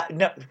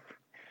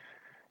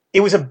it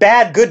was a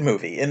bad good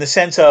movie in the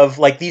sense of,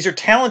 like, these are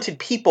talented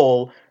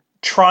people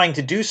trying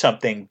to do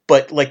something,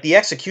 but, like, the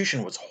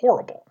execution was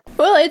horrible.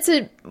 Well,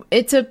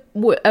 it's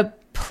a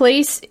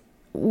place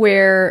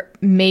where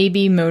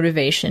maybe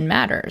motivation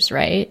matters,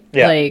 right?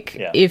 Yeah, like,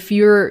 if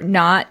you're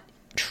not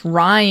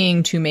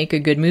trying to make a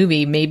good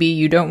movie, maybe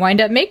you don't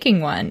wind up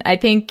making one. I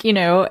think,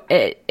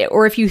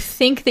 or if you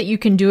think that you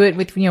can do it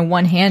with,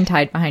 one hand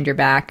tied behind your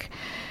back,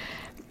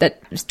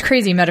 that's a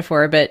crazy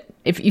metaphor, but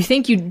if you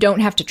think you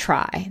don't have to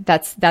try,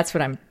 that's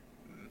what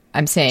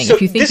I'm saying. So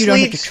if you think you don't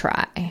have to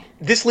try.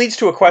 This leads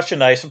to a question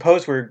that I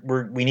suppose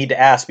we need to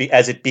ask,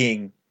 as it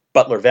being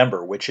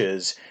Butler-Vember, which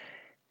is,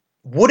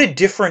 would a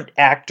different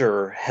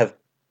actor have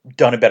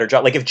done a better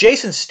job? Like, if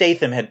Jason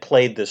Statham had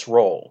played this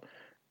role,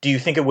 do you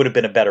think it would have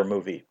been a better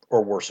movie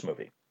or worse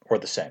movie or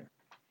the same?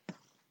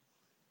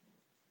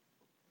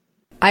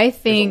 I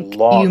think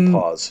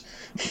pause.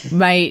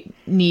 might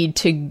need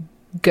to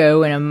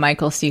go in a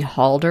Michael C.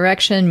 Hall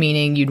direction,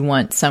 meaning you'd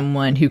want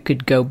someone who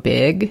could go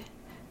big,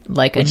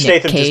 like Nick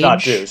Statham Cage. does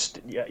not do.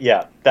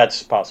 Yeah,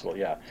 that's possible.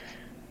 Yeah.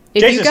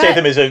 Jason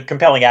Statham is a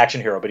compelling action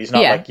hero, but he's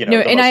not like, no,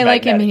 and I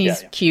like him and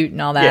he's cute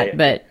and all that.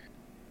 But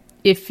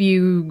if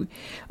you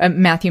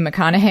Matthew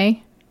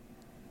McConaughey,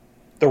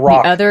 The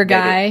Rock, the other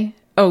guy,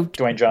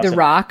 Dwayne Johnson, The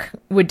Rock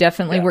would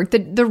definitely work.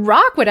 The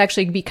Rock would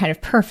actually be kind of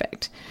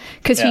perfect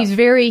because he's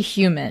very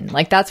human.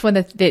 Like, that's one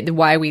of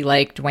why we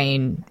like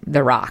Dwayne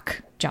The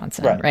Rock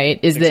Johnson,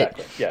 right? Is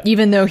that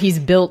even though he's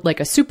built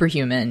like a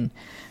superhuman,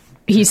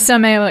 he's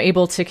somehow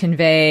able to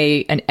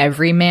convey an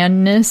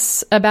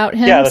everymanness about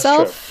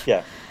himself.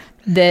 Yeah,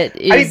 that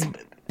is.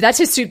 That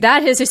is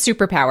his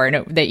superpower.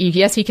 No, that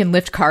yes, he can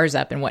lift cars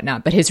up and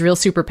whatnot, but his real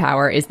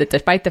superpower is that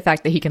despite the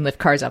fact that he can lift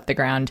cars off the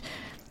ground,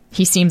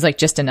 he seems like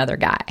just another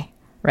guy,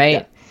 right?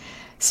 Yeah.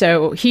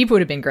 So he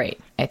would have been great,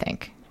 I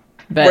think.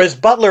 But, whereas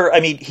Butler, I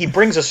mean, he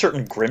brings a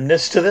certain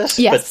grimness to this,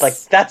 but like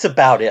that's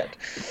about it.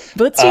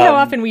 But let's see how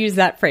often we use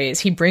that phrase.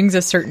 He brings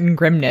a certain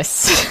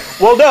grimness.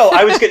 Well, no,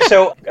 I was good.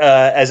 So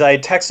as I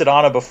had texted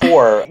Anna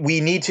before,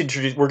 we're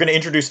going to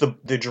introduce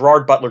the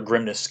Gerard Butler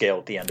grimness scale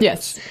at the end of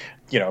this.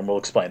 And we'll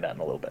explain that in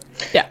a little bit.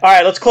 Yeah. All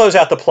right, let's close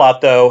out the plot,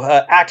 though.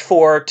 Act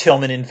 4,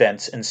 Tillman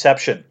invents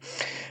Inception.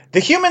 The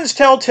humans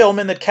tell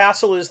Tillman that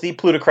Castle is the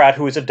plutocrat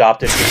who has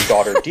adopted his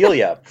daughter,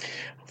 Delia.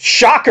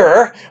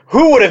 Shocker!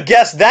 Who would have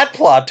guessed that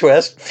plot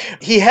twist?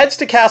 He heads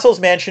to Castle's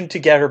mansion to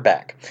get her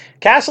back.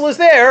 Castle is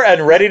there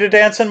and ready to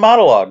dance and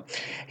monologue.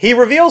 He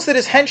reveals that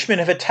his henchmen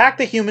have attacked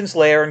the humans'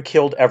 lair and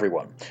killed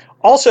everyone.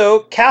 Also,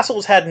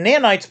 Castle's had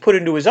nanites put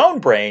into his own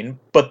brain,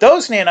 but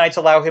those nanites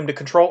allow him to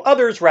control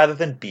others rather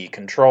than be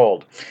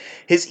controlled.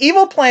 His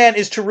evil plan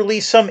is to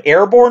release some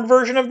airborne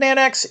version of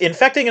Nanix,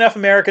 infecting enough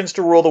Americans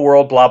to rule the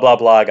world, blah, blah,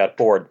 blah. I got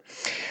bored.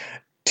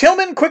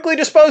 Tillman quickly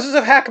disposes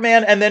of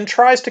Hackman and then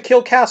tries to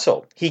kill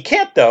Castle. He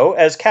can't, though,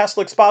 as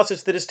Castle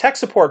exposits that his tech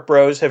support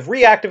bros have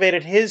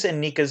reactivated his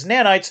and Nika's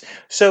nanites,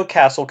 so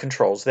Castle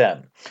controls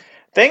them.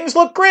 Things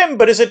look grim,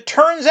 but as it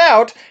turns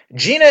out,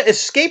 Gina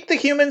escaped the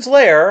humans'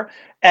 lair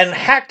and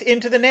hacked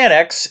into the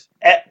Nanix.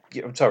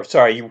 I'm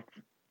sorry.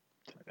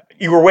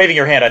 You were waving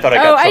your hand. I thought I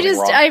got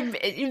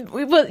something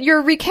wrong. Well,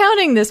 you're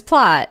recounting this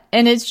plot,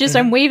 and it's just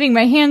I'm waving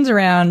my hands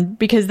around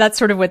because that's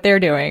sort of what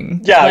they're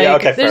doing. Yeah,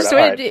 okay, fair enough.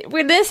 Right.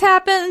 When this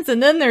happens,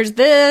 and then there's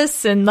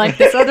this, and like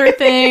this other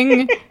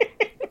thing,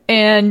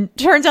 and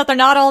turns out they're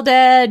not all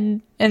dead,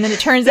 and then it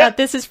turns out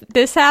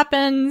this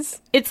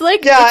happens. It's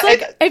like,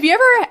 have you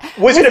ever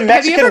was it a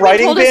Mexican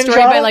writing binge? Have you ever been told a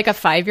story by like a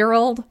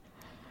 5-year-old?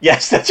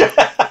 Yes, that's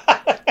right.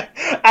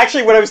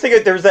 Actually, what I was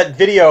thinking, there was that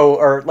video,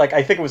 or like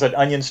I think it was an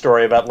Onion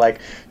story about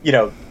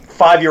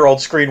 5-year-old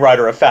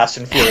screenwriter of Fast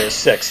and Furious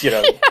 6,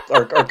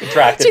 or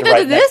contracted to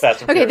write next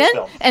Fast and Furious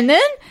film. And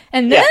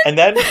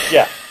then,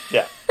 yeah.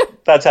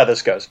 That's how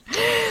this goes.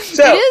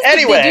 So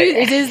anyway,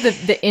 it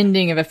is the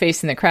ending of A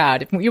Face in the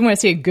Crowd. If you want to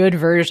see a good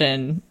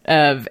version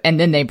of, and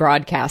then they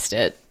broadcast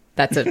it,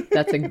 that's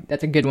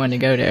a good one to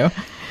go to.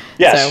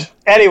 Yes. So.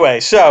 Anyway,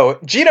 so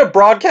Gina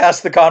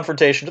broadcasts the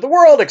confrontation to the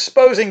world,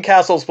 exposing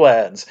Castle's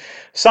plans.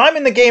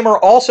 Simon the Gamer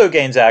also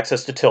gains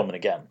access to Tillman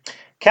again.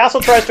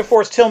 Castle tries to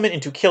force Tillman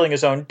into killing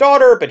his own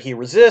daughter, but he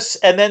resists,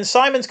 and then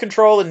Simon's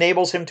control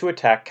enables him to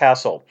attack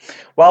Castle.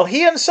 While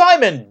he and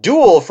Simon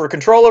duel for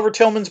control over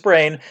Tillman's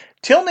brain,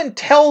 Tillman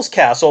tells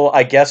Castle,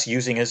 I guess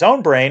using his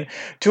own brain,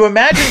 to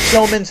imagine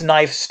Tillman's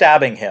knife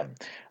stabbing him.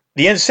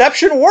 The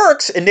Inception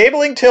works,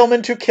 enabling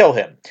Tillman to kill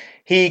him.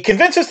 He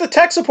convinces the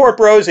tech support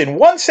bros in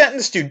one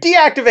sentence to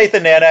deactivate the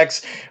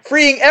Nanix,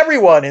 freeing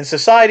everyone in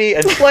society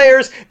and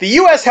Slayers. The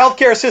U.S.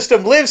 healthcare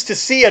system lives to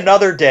see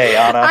another day,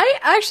 Anna.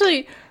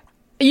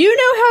 You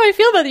know how I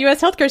feel about the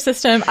U.S. healthcare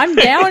system. I'm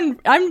down.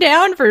 I'm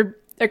down for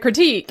a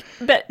critique,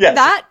 but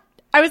that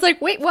I was like,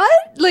 wait, what?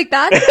 Like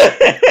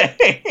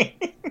that?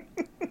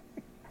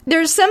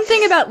 There's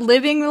something about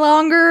living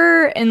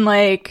longer and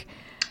like.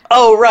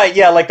 Oh right,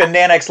 yeah, like the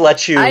Nanix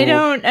lets you. I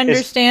don't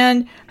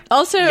understand.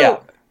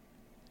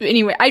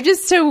 Anyway,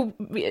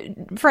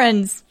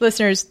 friends,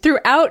 listeners,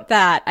 throughout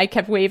that, I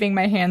kept waving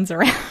my hands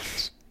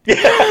around.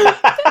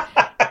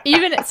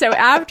 Even so,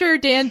 after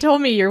Dan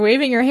told me you're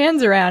waving your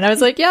hands around, I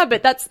was like, yeah,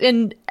 but that's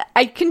in.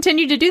 I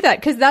continue to do that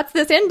because that's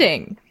this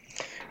ending.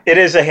 It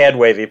is a hand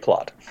wavy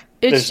plot.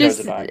 It's There's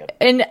just, no denying it.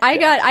 and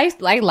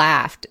I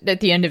laughed at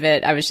the end of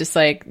it. I was just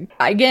like,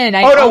 again,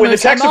 when the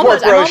tech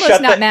support bros I'm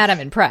almost not mad. I'm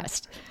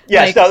impressed.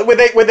 Yes, like,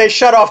 no, when they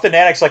shut off the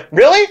Nanics, like,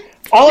 really?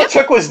 All it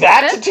took was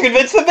that to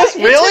convince them this?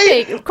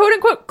 Really? It's a quote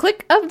unquote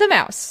click of the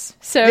mouse.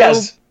 So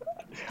yes.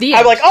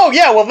 I'm like, oh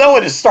yeah, well, no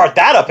one just start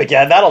that up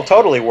again. That'll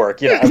totally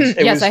work.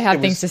 Yes, I have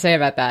things to say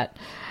about that.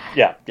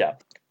 Yeah.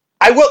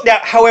 I will now.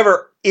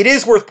 However, it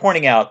is worth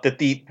pointing out that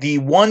the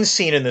one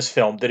scene in this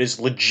film that is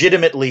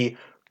legitimately,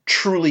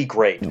 truly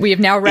great. We have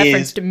now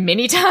referenced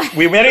many times.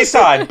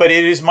 But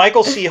it is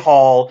Michael C.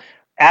 Hall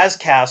as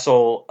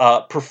Castle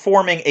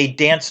performing a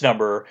dance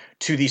number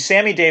to the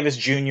Sammy Davis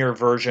Jr.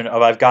 version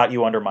of "I've Got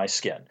You Under My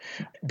Skin,"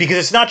 because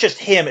it's not just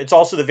him; it's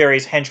also the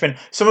various henchmen,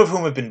 some of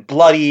whom have been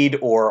bloodied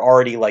or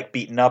already like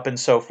beaten up and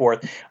so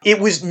forth. It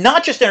was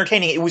not just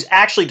entertaining; it was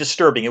actually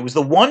disturbing. It was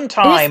the one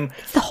time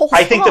it's the whole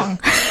I think song.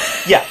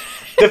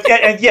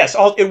 and yes,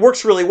 it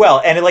works really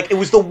well. And it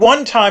was the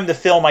one time the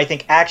film, I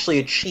think, actually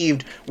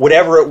achieved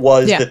whatever it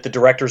was that the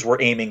directors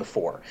were aiming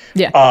for.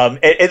 Yeah.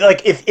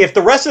 If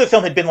the rest of the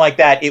film had been like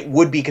that, it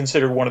would be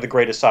considered one of the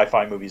greatest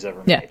sci-fi movies ever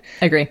made. Yeah,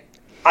 I agree.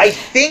 I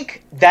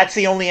think that's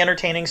the only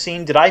entertaining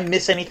scene. Did I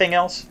miss anything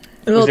else?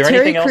 Was there Terry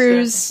anything else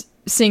Crews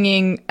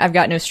singing "I've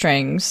Got No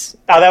Strings"?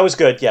 Oh, that was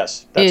good.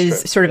 Yes, that's is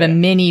true. Sort of a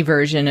mini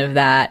version of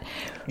that.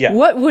 Yeah.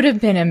 What would have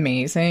been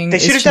amazing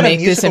is to done make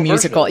this a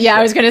musical. Yeah,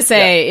 I was going to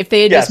say, if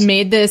they had just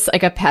made this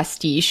like a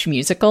pastiche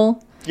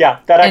musical. Yeah,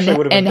 that actually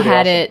would have been and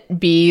had awesome. it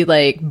be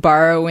like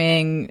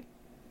borrowing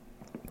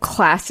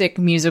classic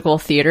musical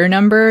theater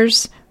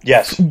numbers.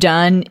 Yes.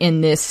 Done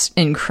in this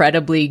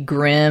incredibly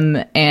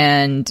grim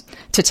and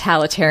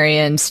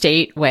totalitarian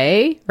state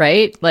way,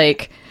 right?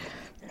 Like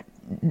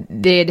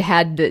they'd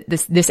had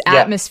this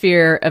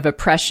atmosphere of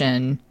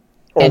oppression.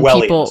 Orwellian,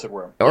 and people, as it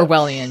were.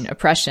 Orwellian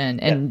oppression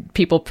and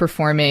people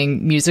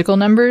performing musical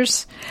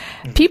numbers.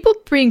 Mm-hmm. People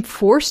being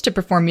forced to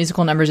perform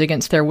musical numbers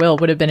against their will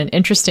would have been an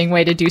interesting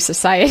way to do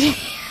society.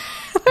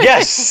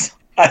 Yes,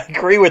 I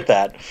agree with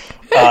that.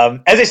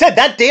 As I said,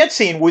 that dance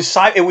scene was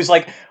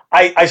like,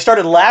 I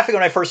started laughing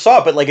when I first saw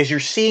it, but like as you're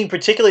seeing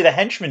particularly the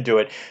henchmen do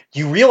it,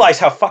 you realize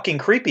how fucking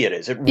creepy it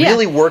is. It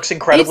really works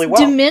incredibly well.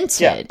 It's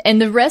demented,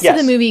 and the rest of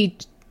the movie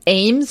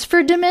aims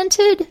for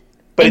demented,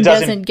 but it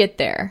doesn't get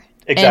there.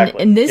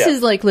 Exactly. And this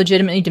is like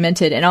legitimately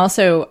demented. And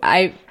also,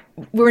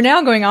 we're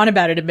now going on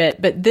about it a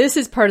bit, but this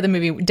is part of the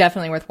movie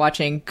definitely worth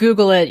watching.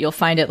 Google it. You'll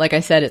find it. Like I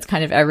said, it's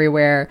kind of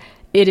everywhere.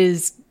 It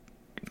is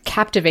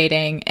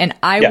captivating. And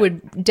I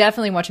would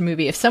definitely watch a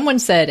movie. If someone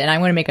said, and I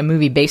want to make a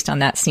movie based on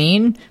that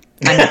scene,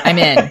 I'm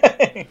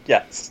in.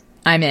 Yes.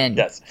 I'm in.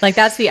 Yes. Like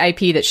that's the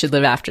IP that should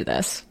live after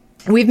this.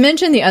 We've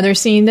mentioned the other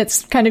scene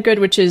that's kind of good,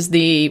 which is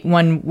the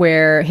one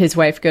where his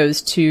wife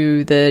goes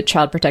to the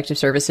Child Protective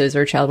Services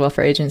or Child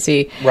Welfare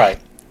Agency. Right.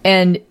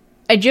 And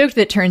I joked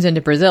that it turns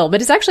into Brazil, but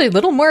it's actually a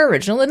little more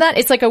original than that.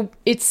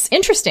 It's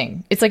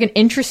interesting. It's like an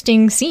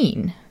interesting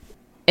scene.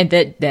 And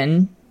that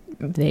then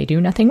they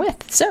do nothing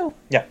with. So.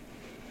 Yeah.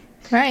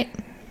 Right.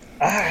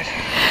 All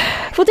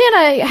right. Well, Dan,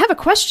 I have a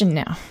question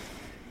now.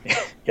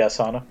 Yes,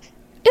 Anna?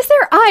 Is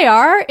there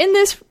IR in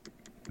this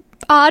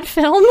odd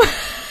film?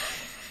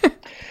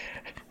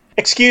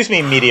 Excuse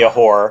me, media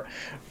whore,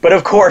 but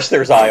of course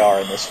there's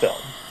IR in this film.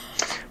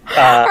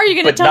 Are you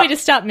going to tell me to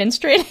stop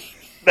menstruating?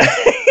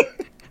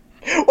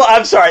 Well,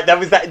 I'm sorry.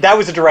 That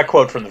was a direct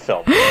quote from the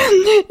film.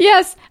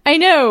 Yes, I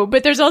know,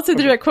 but there's also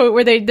the direct quote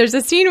where there's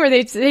a scene where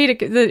they say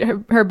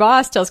her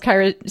boss tells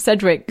Kyra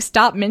Sedgwick,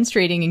 "Stop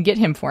menstruating and get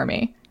him for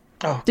me."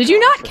 Oh, Did you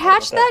not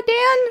catch that,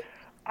 Dan?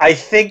 I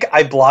think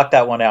I blocked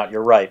that one out.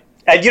 You're right.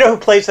 And you know who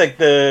plays like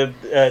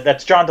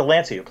that's John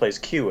Delancey who plays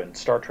Q in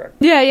Star Trek.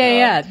 Yeah.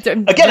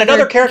 Again,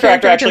 another character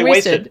actor actually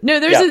wasted. No,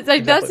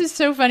 that's just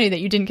so funny that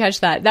you didn't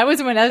catch that. That was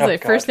the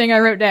first thing I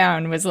wrote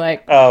down was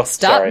like,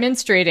 stop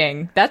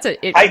menstruating. That's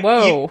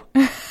whoa.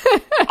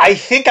 I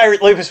think I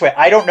live this way.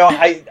 I don't know.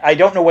 I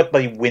don't know what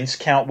the wince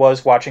count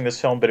was watching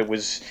this film, but it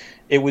was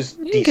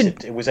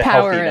decent. It was a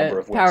healthy number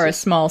of winces. Power a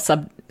small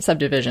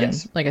subdivision,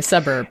 like a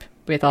suburb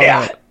with all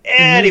the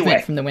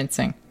movement from the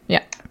wincing.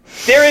 Yeah.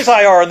 There is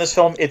IR in this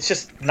film. It's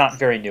just not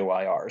very new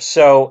IR.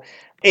 So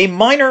a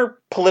minor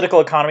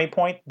political economy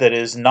point that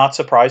is not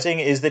surprising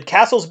is that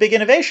Castle's big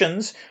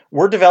innovations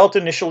were developed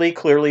initially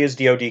clearly as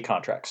DoD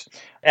contracts.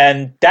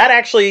 And that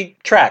actually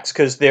tracks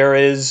because there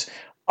is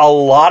a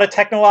lot of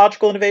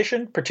technological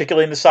innovation,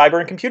 particularly in the cyber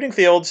and computing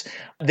fields,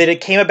 that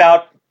it came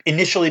about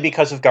initially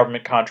because of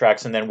government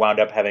contracts and then wound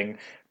up having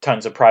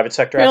tons of private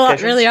sector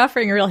applications. Really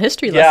offering a real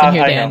history lesson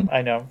here, Dan.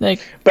 I know.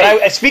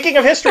 But speaking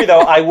of history, though,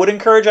 I would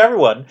encourage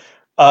everyone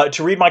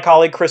to read my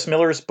colleague Chris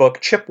Miller's book,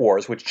 Chip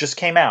Wars, which just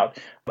came out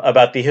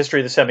about the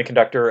history of the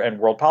semiconductor and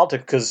world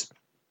politics, because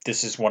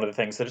this is one of the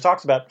things that it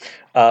talks about,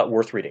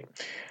 worth reading.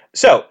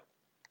 So,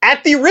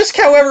 at the risk,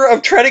 however,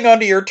 of treading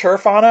onto your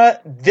turf, Anna,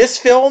 this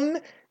film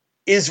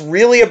is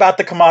really about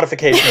the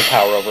commodification of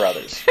power over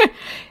others.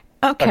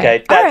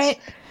 Okay. All right.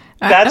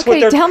 That's what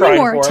they're tell me crying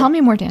more. for. Tell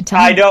me more, Dan.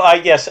 I know.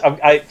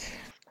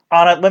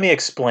 Anna, let me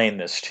explain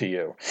this to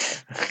you.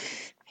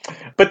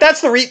 But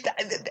that's the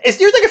as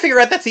near as I can figure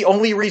out, that's the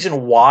only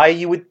reason why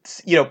you would,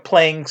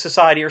 playing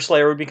Society or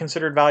Slayer would be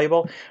considered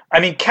valuable. I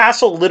mean,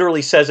 Castle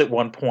literally says at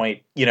one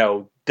point,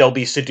 they'll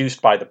be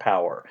seduced by the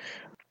power.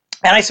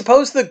 And I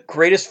suppose the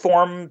greatest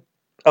form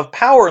of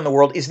power in the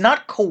world is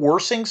not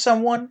coercing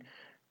someone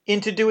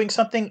into doing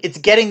something. It's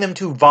getting them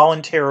to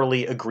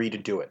voluntarily agree to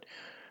do it.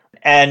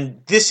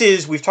 And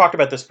we've talked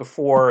about this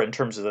before in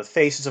terms of the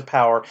faces of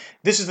power.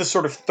 This is the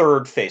sort of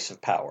third face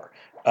of power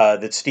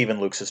that Stephen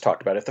Lukes has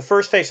talked about. If the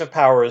first face of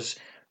power is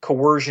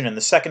coercion and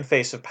the second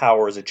face of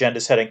power is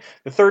agenda setting,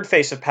 the third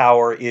face of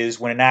power is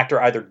when an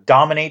actor either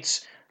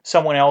dominates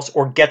someone else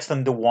or gets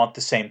them to want the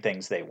same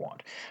things they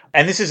want.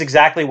 And this is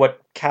exactly what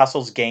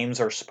Castle's games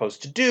are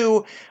supposed to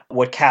do,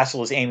 what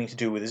Castle is aiming to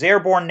do with his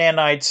airborne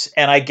nanites,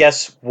 and I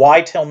guess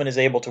why Tillman is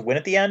able to win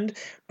at the end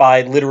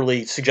by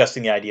literally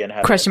suggesting the idea and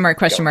having question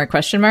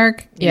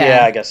mark.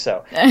 Yeah, I guess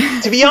so.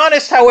 To be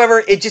honest,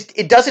 however,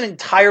 it doesn't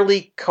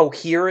entirely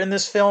cohere in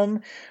this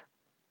film,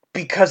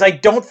 because I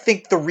don't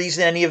think the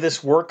reason any of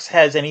this works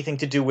has anything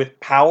to do with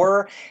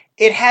power.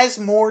 It has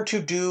more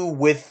to do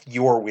with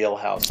your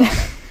wheelhouse.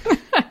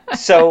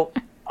 So,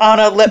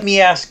 Anna, let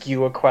me ask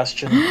you a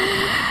question.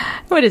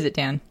 What is it,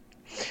 Dan?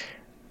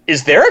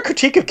 Is there a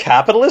critique of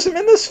capitalism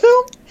in this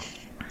film?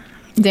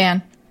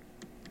 Dan,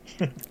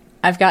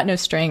 I've got no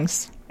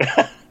strings,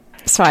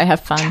 so I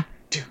have fun.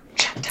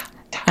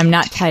 I'm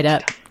not tied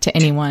up to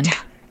anyone.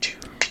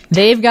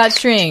 They've got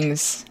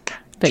strings,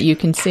 but you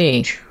can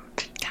see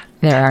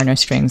there are no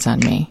strings on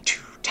me.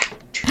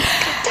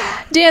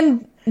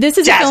 Dan, this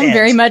is a film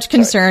very much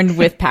concerned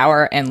with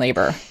power and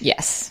labor.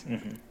 Yes.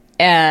 Mm-hmm.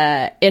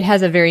 It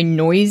has a very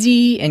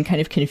noisy and kind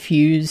of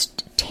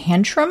confused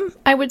tantrum,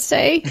 I would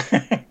say,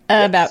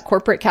 about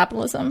corporate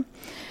capitalism.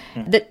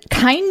 That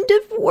kind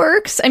of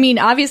works. I mean,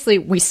 obviously,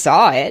 we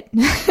saw it.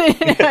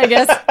 I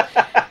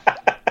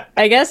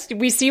guess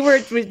we see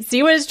what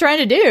it's trying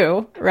to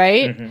do,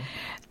 right? Mm-hmm.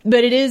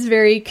 But it is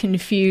very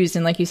confused,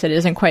 and like you said, it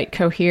doesn't quite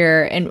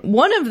cohere. And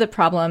one of the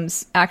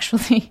problems,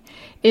 actually,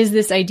 is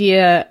this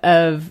idea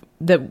of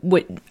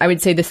what I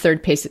would say the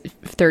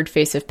third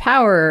face of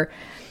power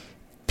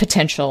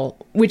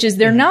potential, which is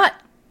they're not.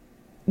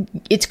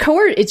 It's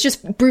it's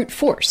just brute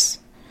force,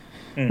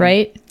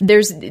 right?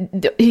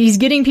 He's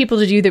getting people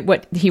to do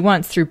what he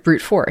wants through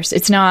brute force.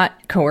 It's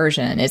not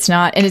coercion. It's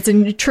not, and it's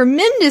a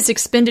tremendous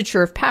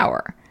expenditure of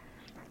power,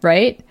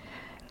 right?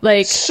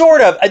 Like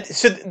sort of.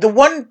 So the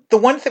one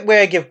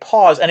way I give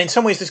pause, and in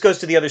some ways this goes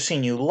to the other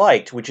scene you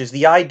liked, which is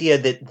the idea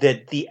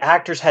that the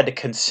actors had to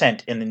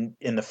consent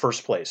in the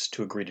first place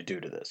to agree to do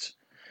to this.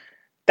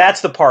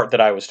 That's the part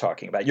that I was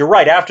talking about. You're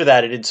right. After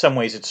that, in some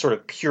ways, it's sort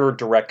of pure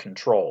direct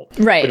control.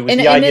 Right. And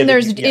then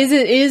there's,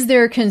 is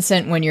there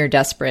consent when you're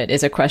desperate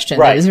is a question.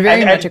 Right. That is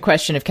very much a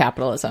question of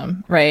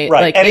capitalism, right?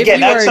 Right. Like, and if again,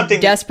 you that's are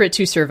something desperate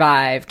to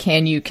survive,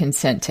 can you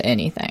consent to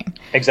anything?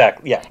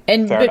 Exactly. Yeah.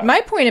 But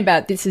my point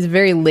about this is a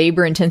very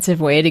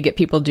labor-intensive way to get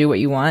people to do what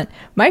you want.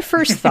 My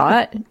first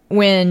thought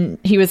when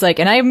he was like,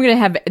 and I'm going to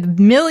have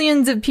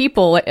millions of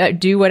people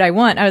do what I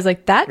want, I was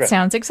like, that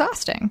sounds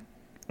exhausting.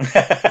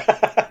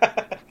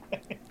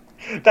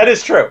 That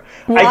is true.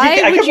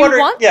 Why would you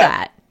want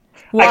that?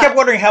 I kept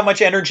wondering how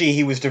much energy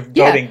he was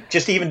devoting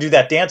just to even do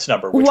that dance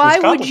number, which was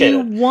complicated.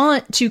 Why would you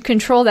want to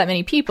control that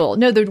many people?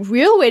 No, the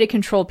real way to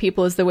control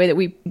people is the way that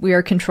we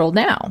are controlled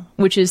now,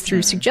 which is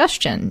through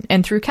suggestion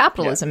and through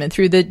capitalism and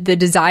through the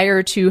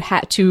desire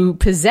to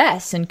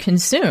possess and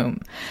consume.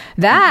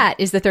 That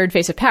is the third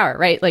face of power,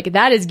 right? Like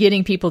that is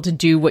getting people to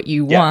do what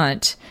you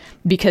want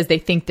because they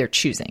think they're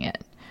choosing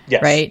it.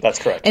 Yes, right? That's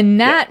correct. And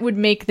that would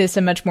make this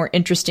a much more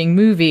interesting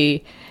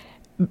movie.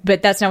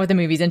 But that's not what the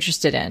movie's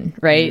interested in,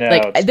 right? No,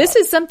 like this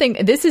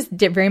is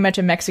very much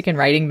a Mexican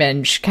writing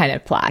bench kind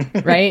of plot,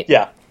 right?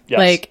 Yeah. Yes.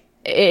 Like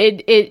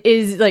it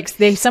is like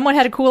someone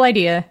had a cool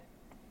idea.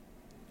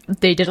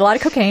 They did a lot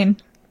of cocaine.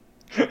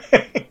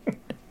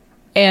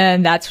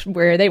 And that's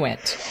where they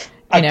went.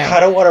 I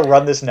kind of want to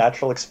run this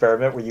natural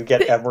experiment where you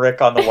get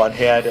Emmerich on the one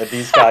hand and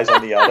these guys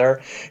on the other,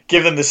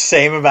 give them the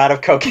same amount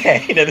of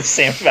cocaine and the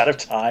same amount of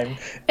time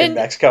in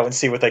Mexico and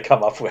see what they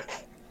come up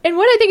with. And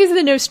what I think is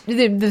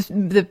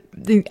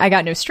the I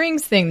got no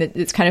strings thing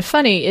that's kind of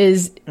funny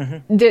is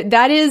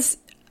that is,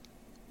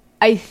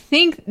 I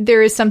think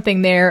there is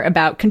something there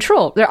about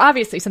control. There's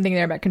obviously something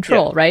there about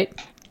control, right?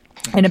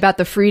 And about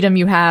the freedom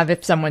you have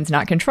if someone's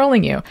not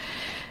controlling you.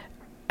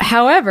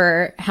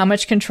 However, how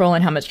much control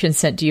and how much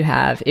consent do you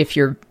have if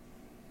you're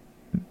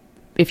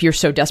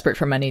so desperate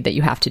for money that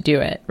you have to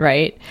do it,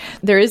 right?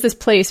 There is this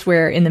place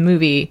where in the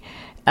movie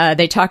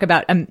they talk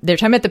about they're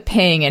talking about the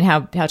ping and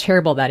how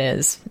terrible that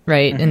is,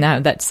 right? And how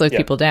that slows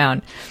people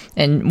down.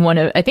 And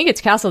I think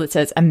it's Castle that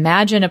says,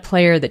 "Imagine a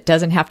player that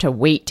doesn't have to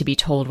wait to be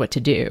told what to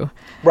do."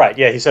 Right?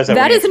 Yeah, he says that.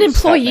 That is an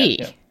employee.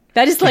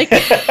 That is like.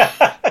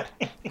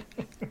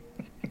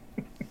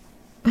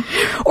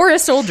 Or a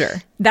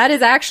soldier. That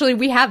is actually,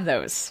 we have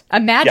those.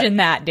 Imagine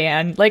that,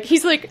 Dan. Like,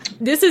 he's like,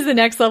 this is the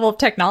next level of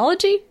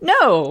technology?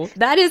 No,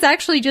 that is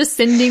actually just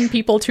sending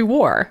people to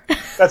war.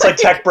 That's like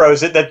tech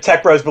bros. That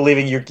tech bros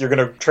believing you're going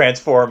to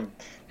transform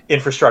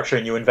infrastructure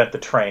and you invent the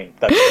train.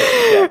 That's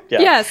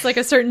Yes, like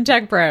a certain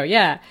tech bro.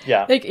 Yeah.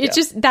 Like, it's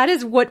just, that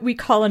is what we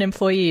call an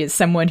employee, is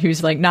someone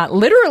who's like not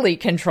literally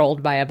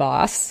controlled by a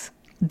boss,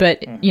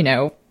 but, you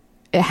know,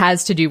 it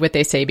has to do what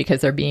they say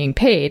because they're being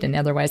paid, and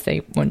otherwise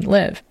they wouldn't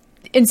live.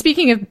 And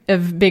speaking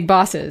of big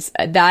bosses,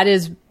 that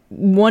is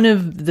one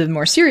of the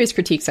more serious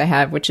critiques I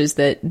have, which is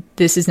that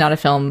this is not a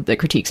film that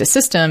critiques a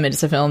system. It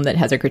is a film that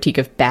has a critique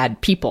of bad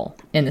people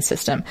in the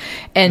system.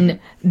 And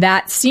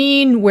that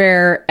scene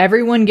where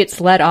everyone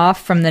gets let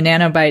off from the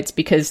nanobites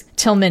because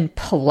Tillman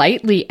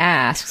politely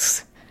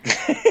asks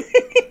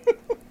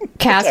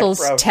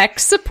Castle's tech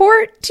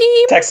support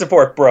team. Tech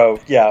support, bro.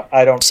 Yeah,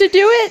 I don't. To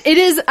do it. It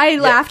is, I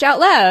laughed out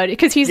loud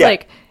because he's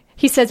like,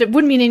 he says, it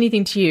wouldn't mean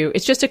anything to you.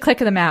 It's just a click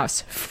of the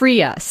mouse.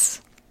 Free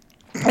us.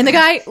 And the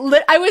guy,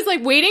 I was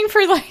like waiting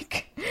for a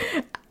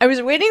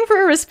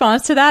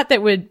response to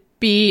that would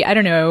be, I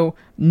don't know,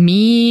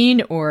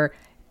 mean or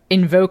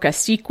invoke a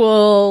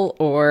sequel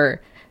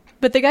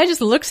but the guy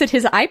just looks at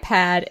his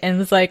iPad and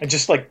was like, and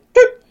just like,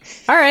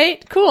 all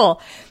right, cool.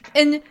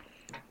 And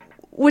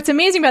what's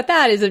amazing about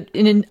that is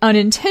an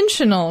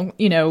unintentional,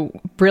 you know,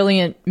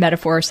 brilliant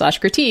metaphor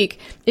 / critique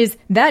is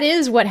that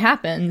is what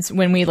happens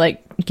when we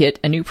like get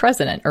a new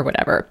president or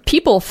whatever.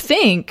 People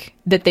think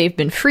that they've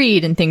been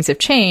freed and things have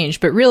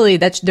changed, but really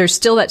there's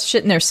still that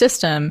shit in their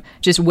system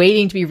just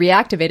waiting to be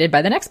reactivated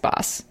by the next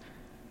boss.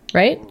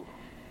 Right?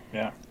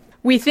 Yeah.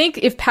 We think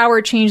if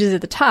power changes at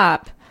the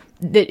top,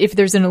 that if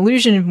there's an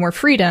illusion of more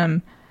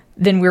freedom,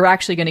 then we're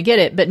actually going to get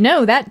it. But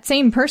no, that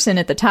same person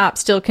at the top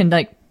still can,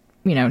 like,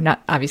 you know,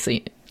 not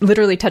obviously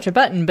literally touch a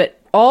button, but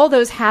all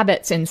those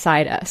habits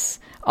inside us,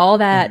 all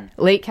that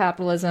late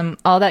capitalism,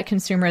 all that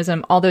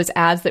consumerism, all those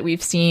ads that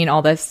we've seen,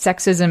 all the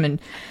sexism and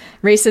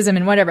racism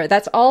and whatever,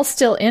 that's all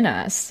still in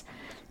us.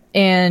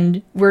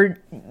 And we're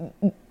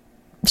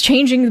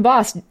changing the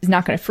boss is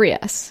not going to free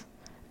us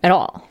at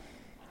all.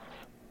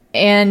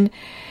 And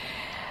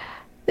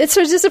it's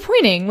so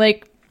disappointing.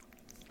 Like,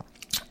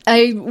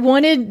 I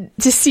wanted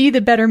to see the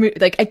better movie.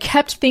 Like, I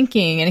kept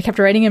thinking and I kept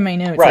writing in my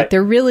notes, like,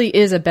 there really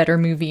is a better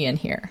movie in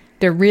here.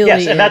 There really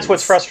is. Yes, and that's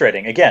what's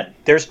frustrating. Again,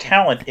 there's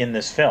talent in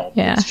this film.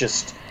 Yeah. It's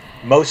just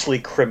mostly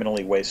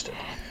criminally wasted.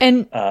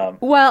 And,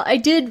 well, I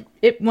did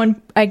it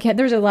one,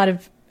 there's a lot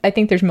of, I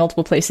think there's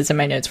multiple places in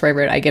my notes where I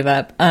wrote, I give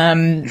up.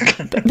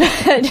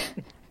 But,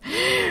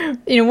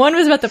 you know, one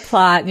was about the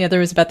plot and the other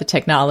was about the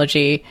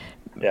technology.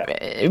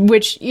 Yeah.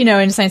 Which, you know,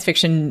 in a science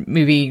fiction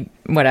movie,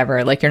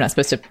 whatever, like, you're not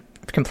supposed to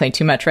complain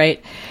too much,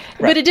 right?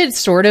 But it did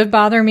sort of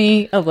bother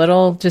me a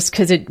little, just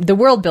because the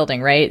world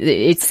building, right?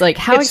 It's like,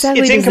 how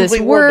exactly does this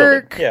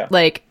work? Yeah.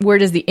 Like, where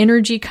does the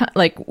energy come?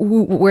 Like,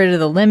 where are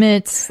the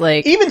limits?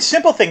 Like, even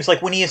simple things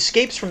like when he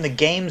escapes from the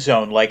game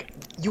zone, like,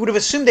 you would have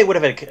assumed they would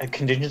have a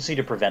contingency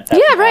to prevent that.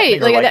 Yeah,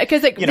 right. Like,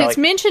 because it's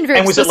mentioned very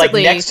explicitly. And was it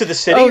like next to the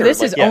city? Oh,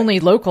 this is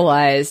only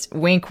localized.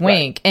 Wink,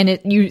 wink. And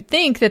you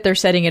think that they're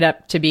setting it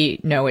up to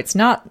be, no, it's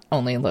not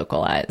only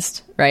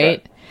localized,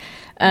 right?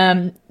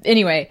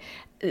 Anyway,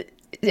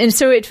 and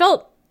so it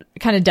felt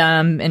kind of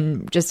dumb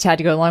and just had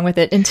to go along with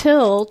it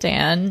until,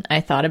 Dan,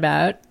 I thought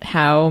about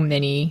how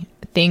many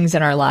things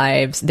in our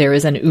lives there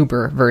is an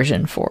Uber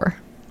version for,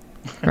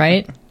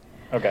 right?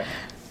 Okay.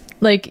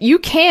 Like, you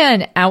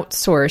can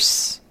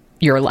outsource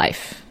your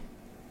life.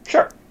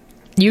 Sure.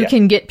 You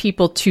can get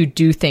people to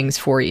do things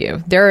for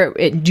you.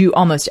 Do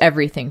almost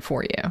everything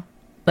for you.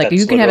 Like,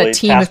 you can have a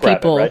team of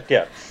people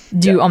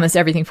do almost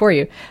everything for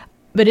you.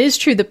 But it is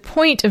true, the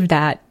point of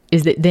that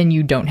is that then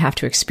you don't have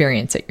to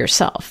experience it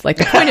yourself. Like,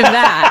 the point of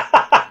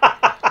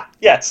that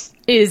yes.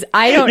 is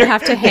I don't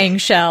have to hang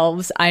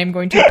shelves. I am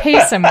going to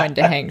pay someone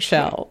to hang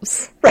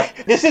shelves. Right.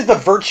 This is the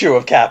virtue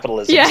of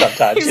capitalism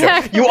sometimes.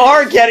 Exactly. You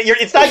are getting,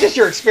 it's not just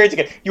you're experiencing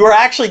it, you are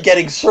actually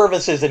getting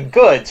services and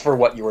goods for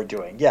what you are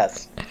doing.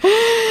 Yes.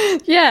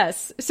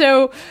 Yes.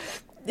 So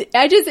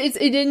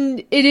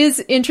it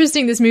is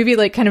interesting. This movie,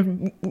 like, kind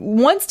of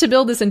wants to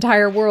build this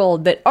entire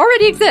world that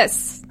already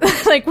exists.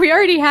 Like, we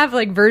already have,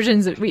 like,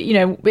 versions of, you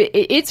know,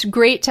 it's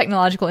great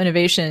technological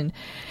innovation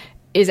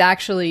is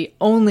actually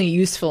only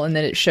useful in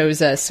that it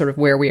shows us sort of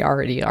where we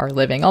already are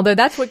living. Although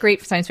that's what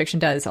great science fiction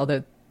does.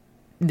 Although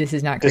this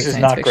is not great science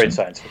fiction. This is not great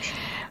science fiction.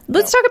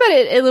 Let's talk about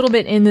it a little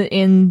bit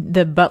in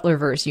the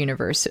Butlerverse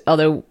universe.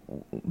 Although,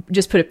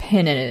 just put a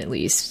pin in it at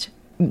least.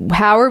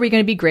 How are we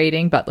going to be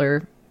grading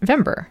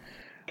Butlervember?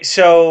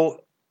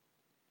 So,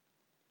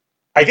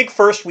 I think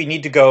first we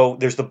need to go,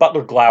 there's the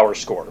Butler-Glauer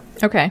score.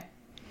 Okay.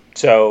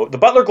 So, the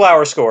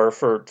Butler-Glauer score,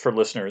 for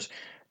listeners,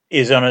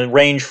 is on a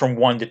range from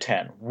 1 to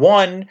 10.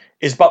 1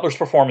 is Butler's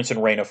performance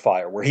in Reign of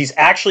Fire, where he's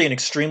actually an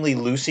extremely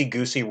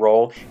loosey-goosey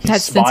role. He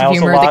has a sense of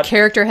humor. The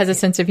character has a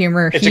sense of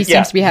humor. He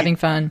seems to be having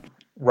fun.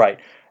 Right.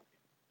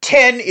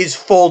 10 is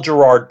full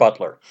Gerard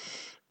Butler.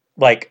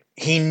 Like,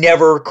 he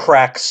never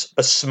cracks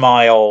a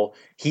smile.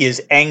 he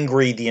is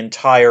angry the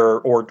entire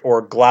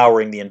or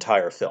glowering the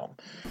entire film.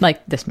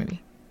 Like this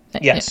movie.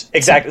 Yes,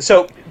 exactly.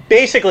 So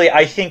basically,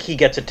 I think he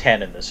gets a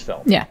 10 in this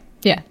film. Yeah.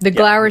 The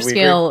glower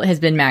scale has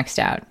been maxed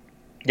out.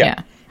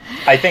 Yeah.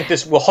 I think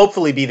this will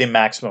hopefully be the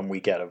maximum we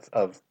get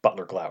of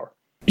Butler glower.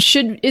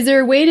 Is there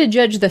a way to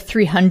judge the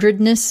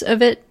 300-ness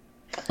of it?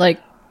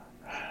 Like,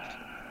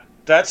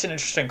 that's an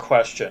interesting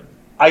question.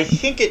 I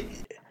think the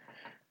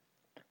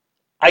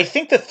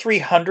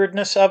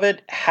 300-ness of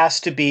it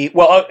has to be,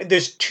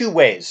 there's two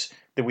ways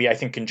that I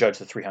think can judge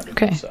the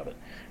 300-ness of it.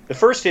 The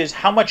first is,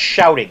 how much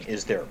shouting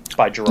is there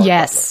by Gerard Butler?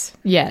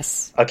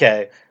 Yes.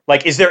 Okay.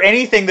 Like, is there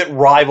anything that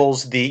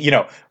rivals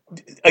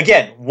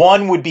again,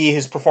 one would be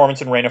his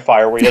performance in Reign of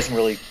Fire, where he doesn't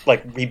really,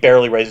 he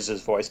barely raises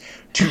his voice,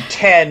 to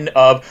 10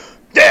 of,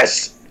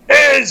 this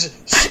is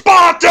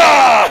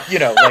Sparta!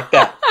 Like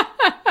that.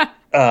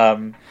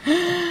 And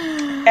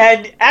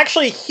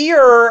actually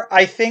here,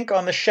 I think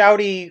on the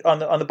shouty,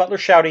 on the Butler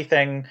shouty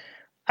thing,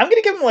 I'm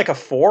going to give him a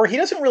 4. He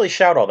doesn't really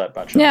shout all that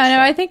much.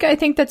 I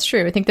think that's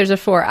true. I think there's a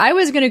 4. I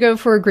was going to go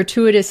for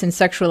gratuitous and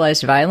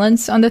sexualized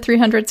violence on the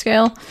 300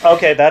 scale.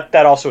 Okay, that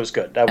also is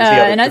good. That was the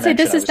other and I'd say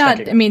this is not,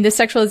 thinking. I mean, the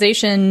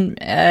sexualization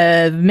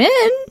of men,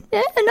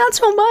 not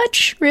so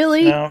much,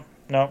 really. No.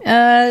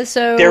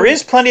 So there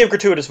is plenty of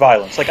gratuitous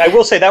violence. I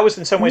will say that was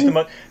in some ways the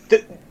most...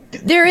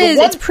 There is.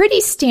 It's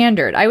pretty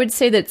standard. I would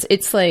say that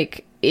it's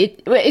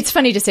it's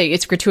funny to say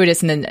it's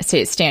gratuitous and then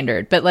say it's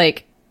standard, but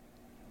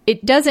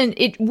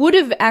it would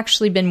have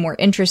actually been more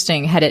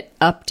interesting had it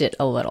upped it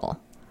a little.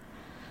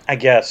 I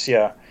guess,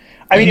 yeah.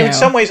 I mean, in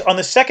some ways, on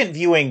the second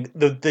viewing,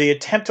 the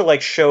attempt to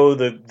show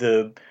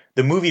the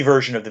movie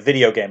version of the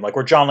video game,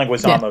 where John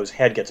Leguizamo's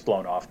head gets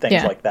blown off,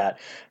 things like that.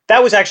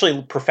 That was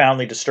actually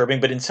profoundly disturbing,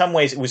 but in some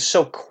ways it was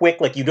so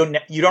quick, you don't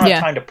have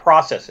time to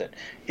process it,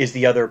 is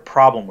the other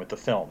problem with the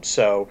film.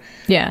 So,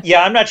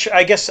 I'm not sure.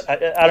 I guess,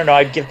 I don't know,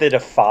 I'd give it a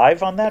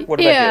 5 on that.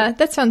 What about you?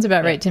 That sounds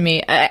about right to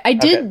me. I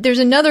did, okay. There's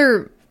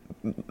another,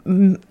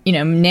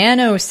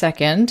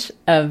 nanosecond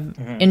of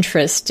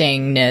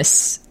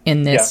interestingness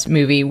in this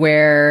movie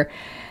where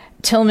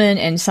Tillman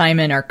and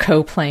Simon are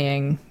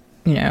co-playing,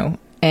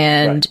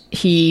 and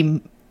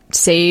he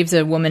saves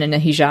a woman in a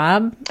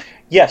hijab.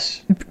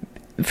 Yes.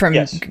 From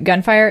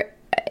gunfire. Right.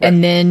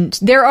 And then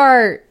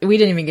we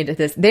didn't even get to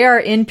this, there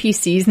are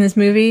NPCs in this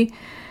movie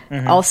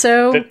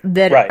also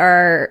that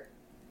are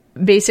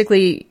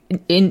basically,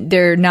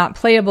 they're not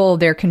playable,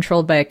 they're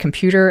controlled by a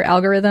computer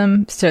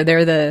algorithm. So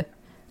they're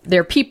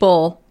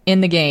people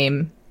in the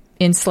game,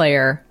 in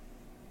Slayer,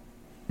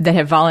 that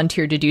have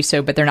volunteered to do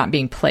so, but they're not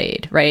being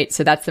played, right?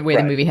 So that's the way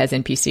the movie has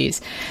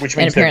NPCs. Which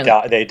means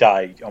they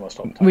die almost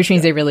all the time. Which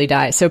means they really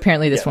die. So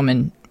apparently this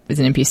woman is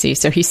an NPC.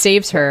 So he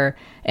saves her,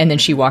 and then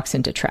she walks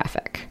into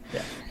traffic.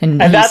 Yeah.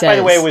 And that, by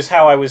the way, was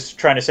how I was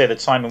trying to say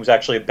that Simon was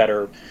actually a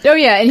better... Oh,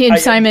 yeah, and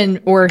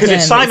Simon or him... Because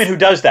it's Simon who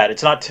does that.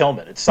 It's not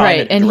Tillman. It's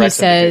Simon who directs him to do that. And he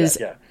says,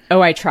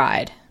 oh, I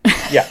tried.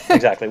 Yeah,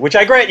 exactly. Which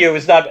I grant you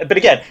is not... But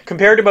again,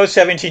 compared to most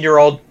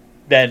 17-year-old...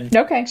 then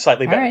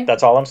slightly better. Right.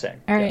 That's all I'm saying.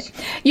 All right.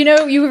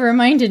 Yes. You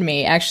reminded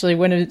me, actually,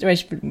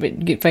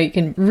 if I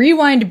can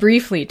rewind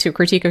briefly to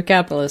Critique of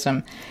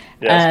Capitalism,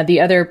 the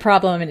other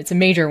problem, and it's a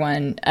major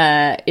one,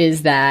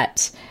 is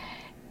that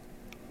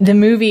the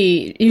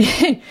movie,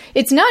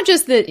 it's not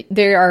just that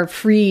they are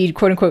freed,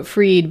 quote unquote,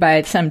 freed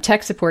by some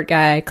tech support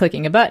guy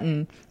clicking a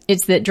button.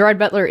 It's that Gerard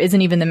Butler isn't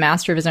even the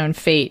master of his own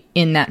fate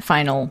in that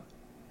final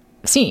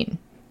scene.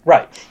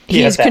 Right.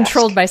 He's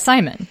controlled by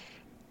Simon.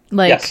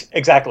 Yes,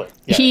 exactly.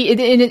 Yeah.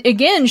 And it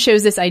again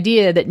shows this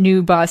idea that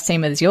new boss,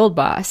 same as the old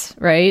boss,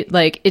 right?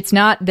 It's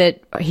not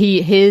that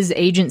his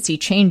agency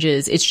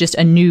changes. It's just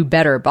a new,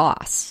 better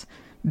boss,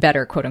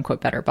 better, quote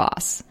unquote, better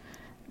boss.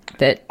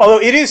 Although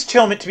it is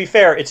Tillman, to be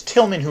fair, it's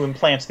Tillman who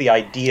implants the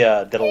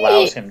idea that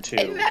allows him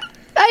to.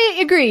 I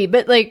agree,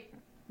 but I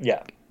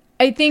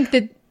think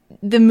that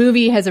the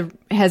movie has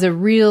a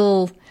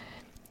real.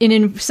 And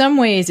in some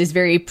ways is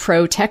very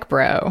pro tech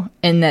bro,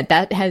 and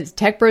that has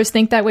tech bros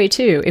think that way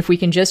too. If we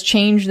can just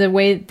change the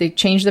way they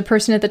change the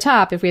person at the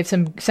top, if we have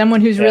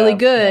someone who's really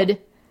good,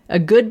 a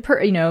good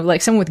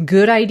someone with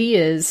good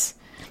ideas,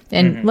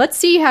 and let's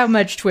see how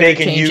much Twitter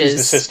changes. They can use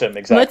the system,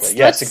 exactly.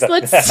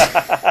 Exactly.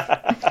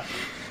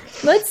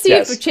 Let's see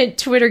if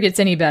Twitter gets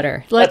any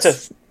better.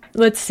 Let's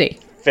see.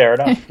 Fair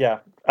enough. Yeah.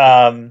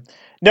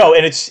 No,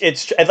 and it's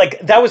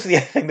that was the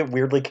thing that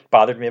weirdly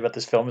bothered me about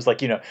this film is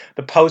the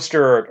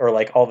poster or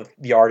all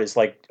the art is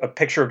a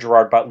picture of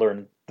Gerard Butler,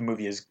 and the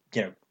movie is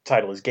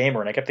title is Gamer,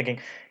 and I kept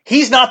thinking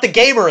he's not the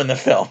gamer in the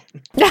film.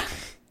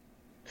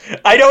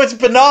 I know it's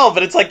banal,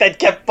 but it's that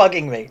kept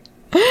bugging me.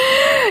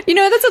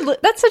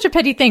 That's such a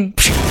petty thing.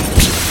 So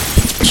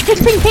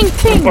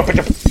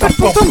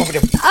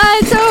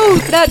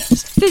that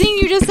thing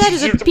you just said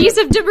is a piece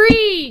of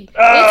debris.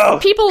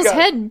 It's people's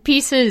head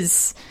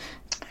pieces.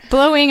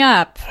 Blowing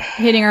up,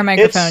 hitting our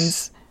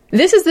microphones.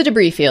 This is the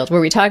debris field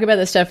where we talk about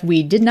the stuff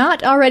we did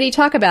not already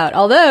talk about.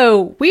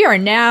 Although we are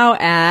now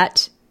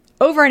at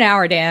over an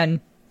hour,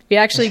 Dan.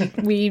 That's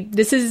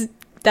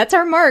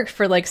our mark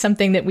for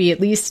something that we at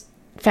least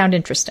found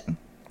interesting.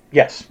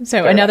 Yes.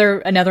 So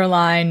another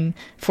line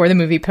for the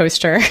movie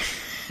poster.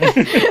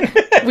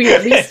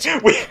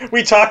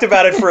 we talked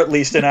about it for at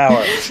least an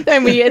hour.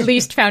 And we at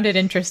least found it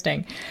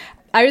interesting.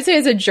 I would say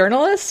as a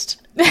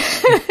journalist,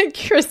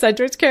 Kira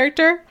Sedgwick's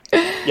character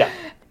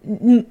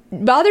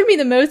bothered me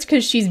the most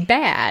because she's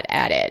bad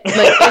at it.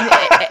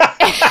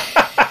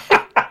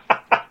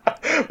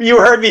 You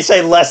heard me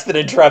say less than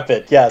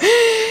intrepid. Yes.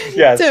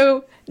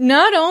 So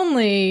not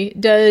only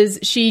does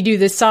she do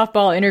this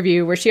softball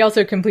interview where she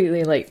also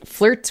completely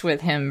flirts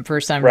with him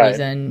for some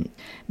reason,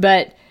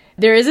 but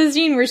there is a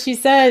scene where she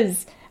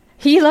says,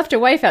 he left a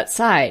wife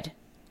outside.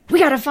 We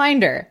gotta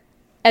find her.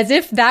 As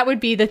if that would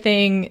be the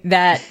thing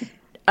that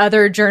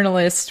other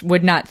journalists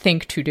would not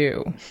think to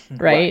do,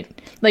 right?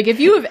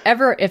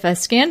 If a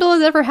scandal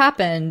has ever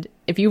happened,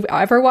 if you've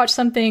ever watched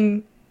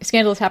something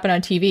scandalous happen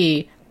on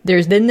TV,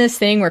 there's been this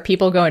thing where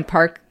people go and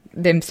park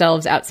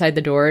themselves outside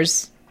the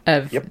doors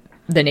of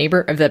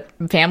the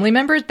family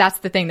members. That's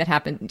the thing that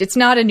happened. It's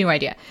not a new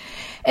idea.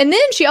 And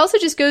then she also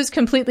just goes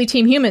completely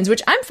Team Humans,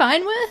 which I'm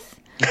fine with,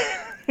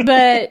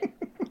 but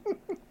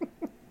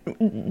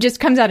just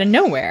comes out of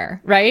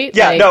nowhere, right?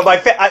 Yeah,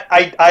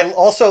 I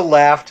also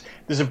laughed.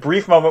 There's a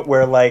brief moment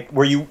where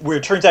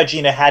it turns out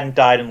Gina hadn't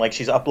died and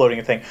she's uploading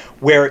a thing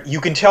where you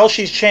can tell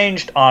she's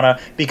changed, Anna,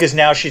 because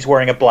now she's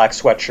wearing a black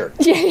sweatshirt.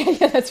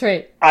 Yeah, that's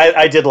right.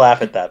 I did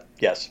laugh at that.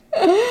 Yes.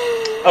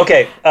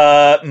 Okay,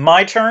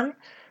 my turn.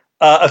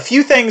 A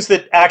few things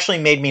that actually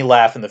made me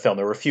laugh in the film.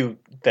 There were a few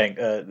things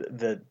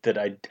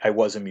that I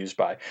was amused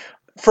by.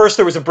 First,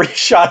 there was a brief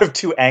shot of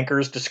two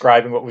anchors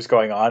describing what was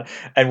going on,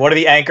 and one of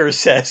the anchors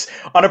says,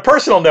 on a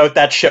personal note,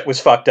 that shit was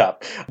fucked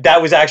up. That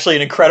was actually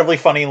an incredibly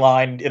funny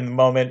line in the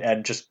moment,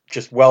 and just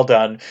well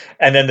done.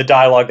 And then the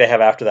dialogue they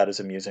have after that is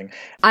amusing.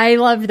 I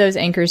loved those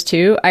anchors,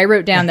 too. I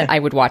wrote down that I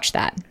would watch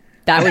that.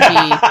 That would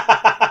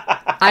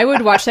be... I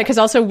would watch that, because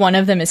also one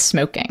of them is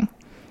smoking.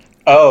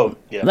 Oh,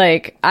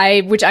 yeah.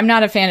 Which I'm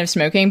not a fan of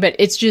smoking, but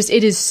it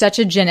is such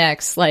a Gen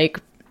X,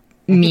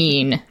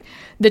 mean...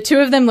 The two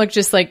of them look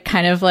just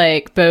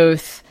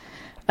both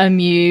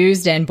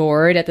amused and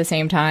bored at the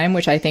same time,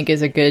 which I think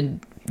is a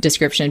good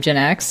description of Gen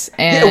X.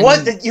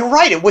 And you're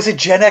right. It was a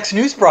Gen X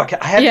news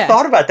broadcast. I hadn't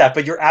thought about that,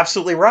 but you're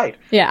absolutely right.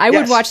 Yeah, I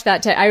would watch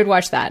that. I would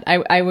watch that.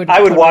 I would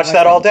totally watch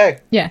that all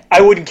day. Yeah.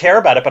 I wouldn't care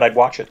about it, but I'd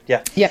watch it.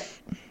 Yeah. Yep.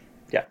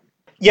 Yeah.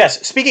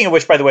 Yes. Speaking of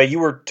which, by the way, you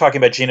were talking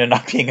about Gina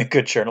not being a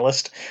good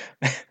journalist.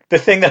 The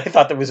thing that I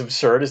thought that was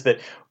absurd is that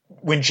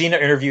when Gina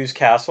interviews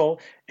Castle,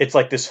 it's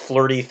this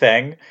flirty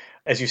thing,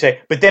 as you say,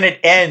 but then it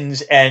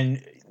ends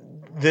and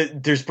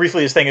there's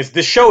briefly this thing is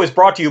this show is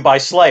brought to you by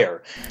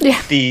Slayer.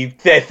 Yeah. The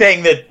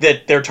thing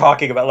that they're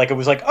talking about, it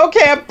was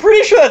okay, I'm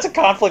pretty sure that's a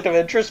conflict of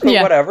interest, but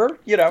whatever,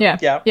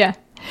 Yeah.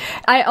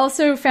 I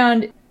also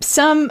found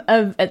some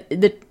of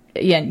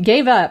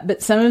gave up,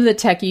 but some of the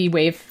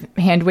techie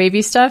hand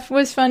wavy stuff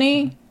was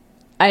funny.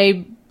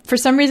 For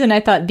some reason, I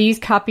thought these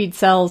copied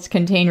cells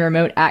contain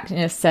remote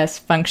access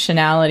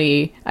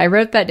functionality. I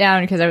wrote that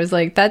down because I was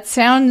like, that's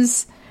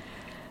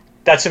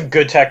some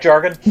good tech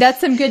jargon.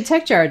 That's some good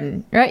tech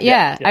jargon, right?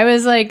 Yeah. I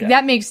was like,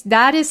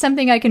 that is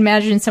something I can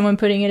imagine someone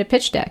putting in a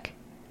pitch deck.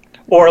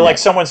 Or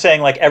someone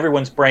saying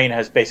everyone's brain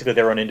has basically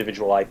their own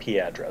individual IP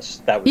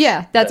address.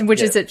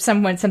 Is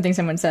something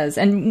someone says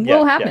and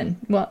will happen.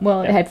 Yeah.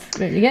 Well,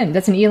 again,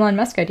 that's an Elon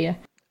Musk idea.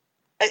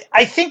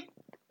 I think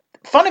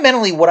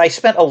fundamentally what I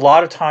spent a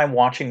lot of time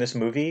watching this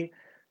movie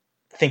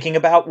thinking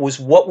about was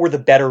what were the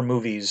better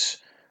movies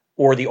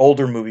or the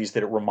older movies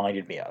that it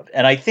reminded me of.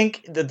 And I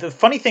think the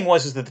funny thing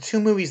was that the two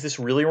movies this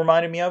really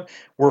reminded me of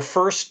were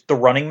first The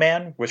Running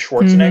Man with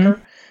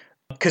Schwarzenegger,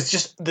 because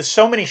just there's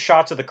so many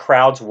shots of the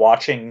crowds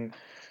watching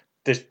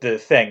the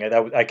thing.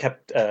 I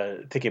kept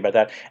thinking about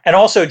that. And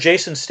also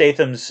Jason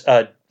Statham's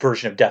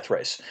version of Death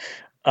Race,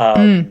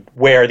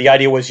 where the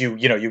idea was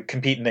you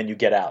compete and then you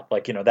get out.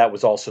 That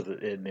was also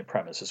in the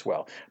premise as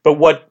well. But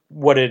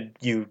what did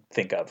you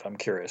think of? I'm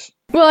curious.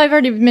 Well, I've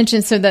already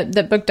mentioned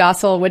that book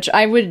Docile, which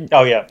I would.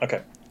 Oh yeah,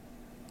 okay.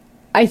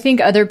 I think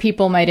other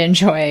people might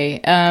enjoy.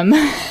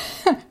 I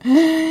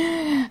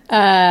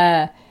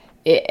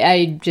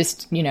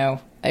just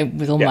it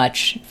was a little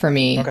much for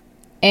me,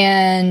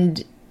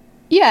 and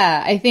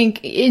I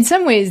think in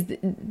some ways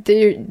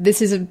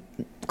this is a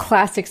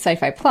classic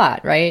sci-fi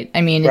plot, right?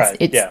 I mean,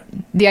 it's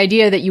the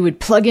idea that you would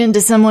plug into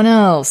someone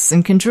else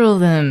and control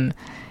them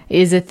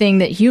is a thing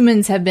that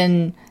humans have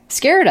been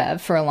scared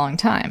of for a long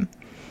time.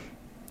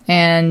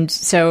 And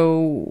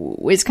so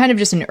it's kind of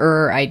just an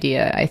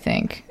idea, I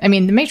think. I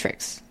mean, The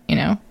Matrix,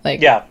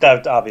 Yeah,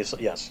 that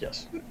obviously, yes,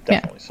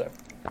 definitely so.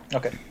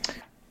 Okay.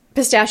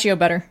 Pistachio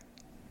butter.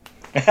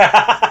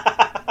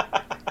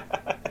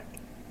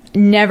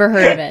 Never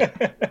heard of it.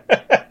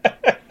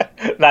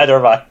 Neither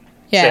have I.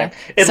 Yeah,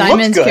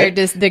 Simon's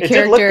character,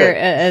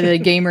 the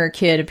gamer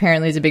kid,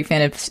 apparently is a big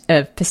fan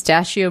of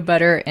pistachio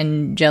butter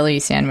and jelly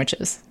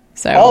sandwiches.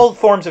 So all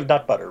forms of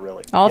nut butter,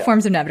 really. All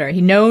forms of nut butter.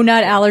 No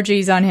nut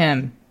allergies on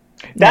him.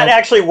 That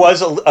actually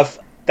was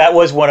that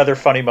was one other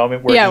funny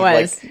moment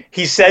where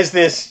he says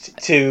this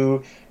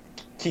to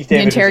Keith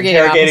David,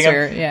 interrogating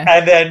him,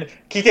 and then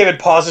Keith David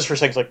pauses for a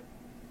second,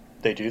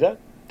 they do that?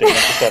 They make the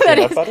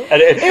statue that butter?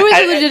 It was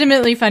a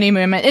legitimately funny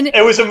moment. And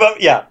it was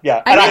yeah.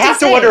 And I have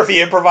to wonder if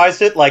he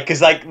improvised it,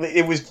 because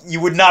it was,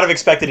 you would not have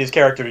expected his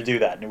character to do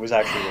that, and it was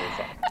actually really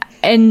fun.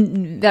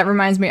 And that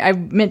reminds me, I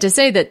meant to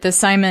say that the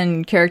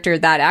Simon character,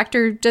 that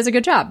actor, does a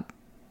good job.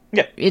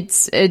 Yeah.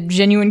 It's a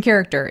genuine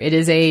character. It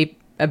is a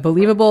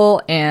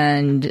believable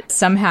and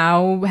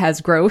somehow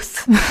has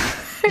growth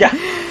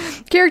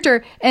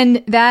character.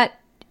 And that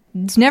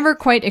it's never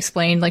quite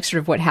explained, like, sort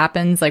of what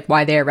happens, like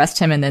why they arrest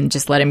him and then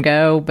just let him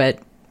go, but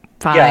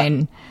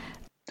fine. Yeah.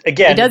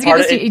 Again,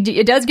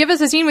 it does give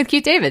us a scene with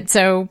Keith David,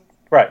 so...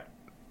 Right.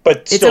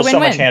 But it's still so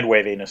much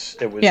hand-waviness.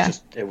 It was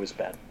it was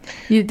bad.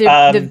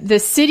 The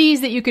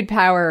cities that you could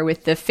power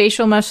with the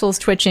facial muscles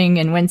twitching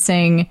and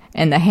wincing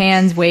and the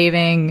hands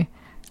waving,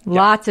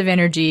 lots of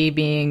energy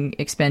being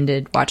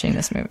expended watching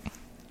this movie.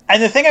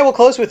 And the thing I will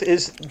close with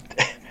is,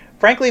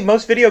 frankly,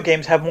 most video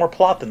games have more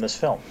plot than this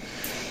film.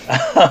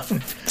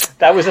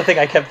 That was the thing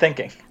I kept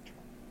thinking.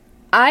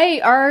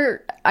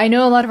 I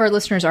know a lot of our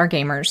listeners are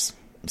gamers,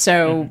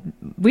 so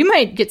we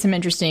might get some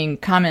interesting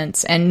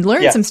comments and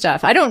learn some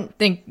stuff. I don't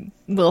think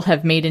we'll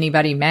have made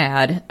anybody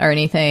mad or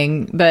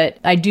anything, but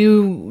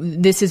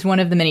this is one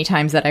of the many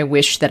times that I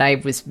wish that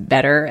I was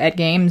better at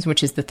games,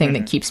 which is the thing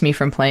that keeps me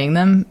from playing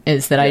them,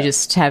 is that I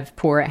just have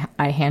poor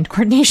eye-hand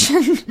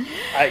coordination.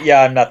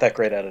 I'm not that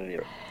great at it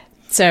either.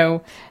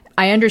 So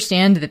I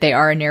understand that they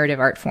are a narrative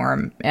art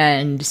form,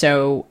 and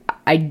so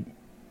I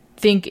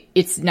think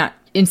it's not,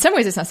 in some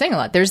ways it's not saying a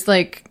lot. There's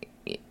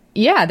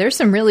there's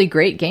some really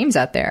great games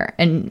out there,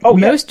 and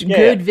most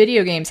good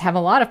video games have a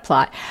lot of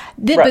plot.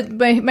 But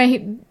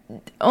my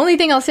only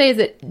thing I'll say is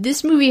that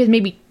this movie has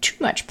maybe too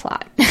much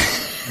plot.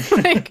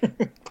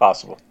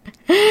 Possible.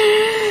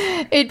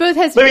 It both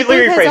has. Let me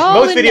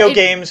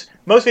rephrase.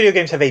 Most video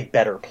games have a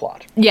better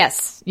plot.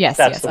 Yes.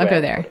 I'll go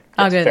there.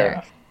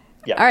 Enough.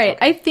 Yeah. All right.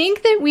 Okay. I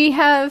think that we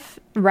have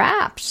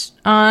wrapped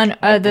on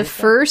the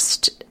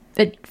first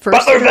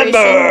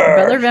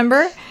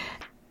Butlervember.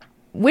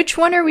 Which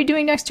one are we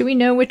doing next? Do we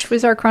know which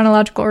was our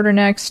chronological order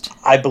next?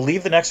 I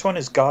believe the next one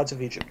is Gods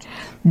of Egypt.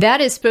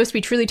 That is supposed to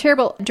be truly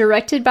terrible.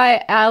 Directed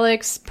by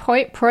Alex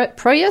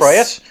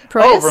Proyas?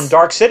 Oh, from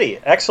Dark City.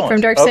 Excellent.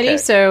 From Dark City.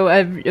 So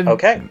a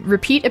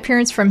repeat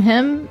appearance from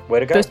him.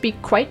 Way to go. Supposed to be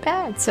quite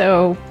bad.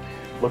 So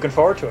looking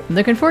forward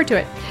to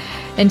it.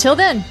 Until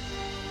then.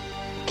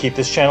 Keep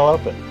this channel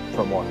open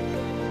for more.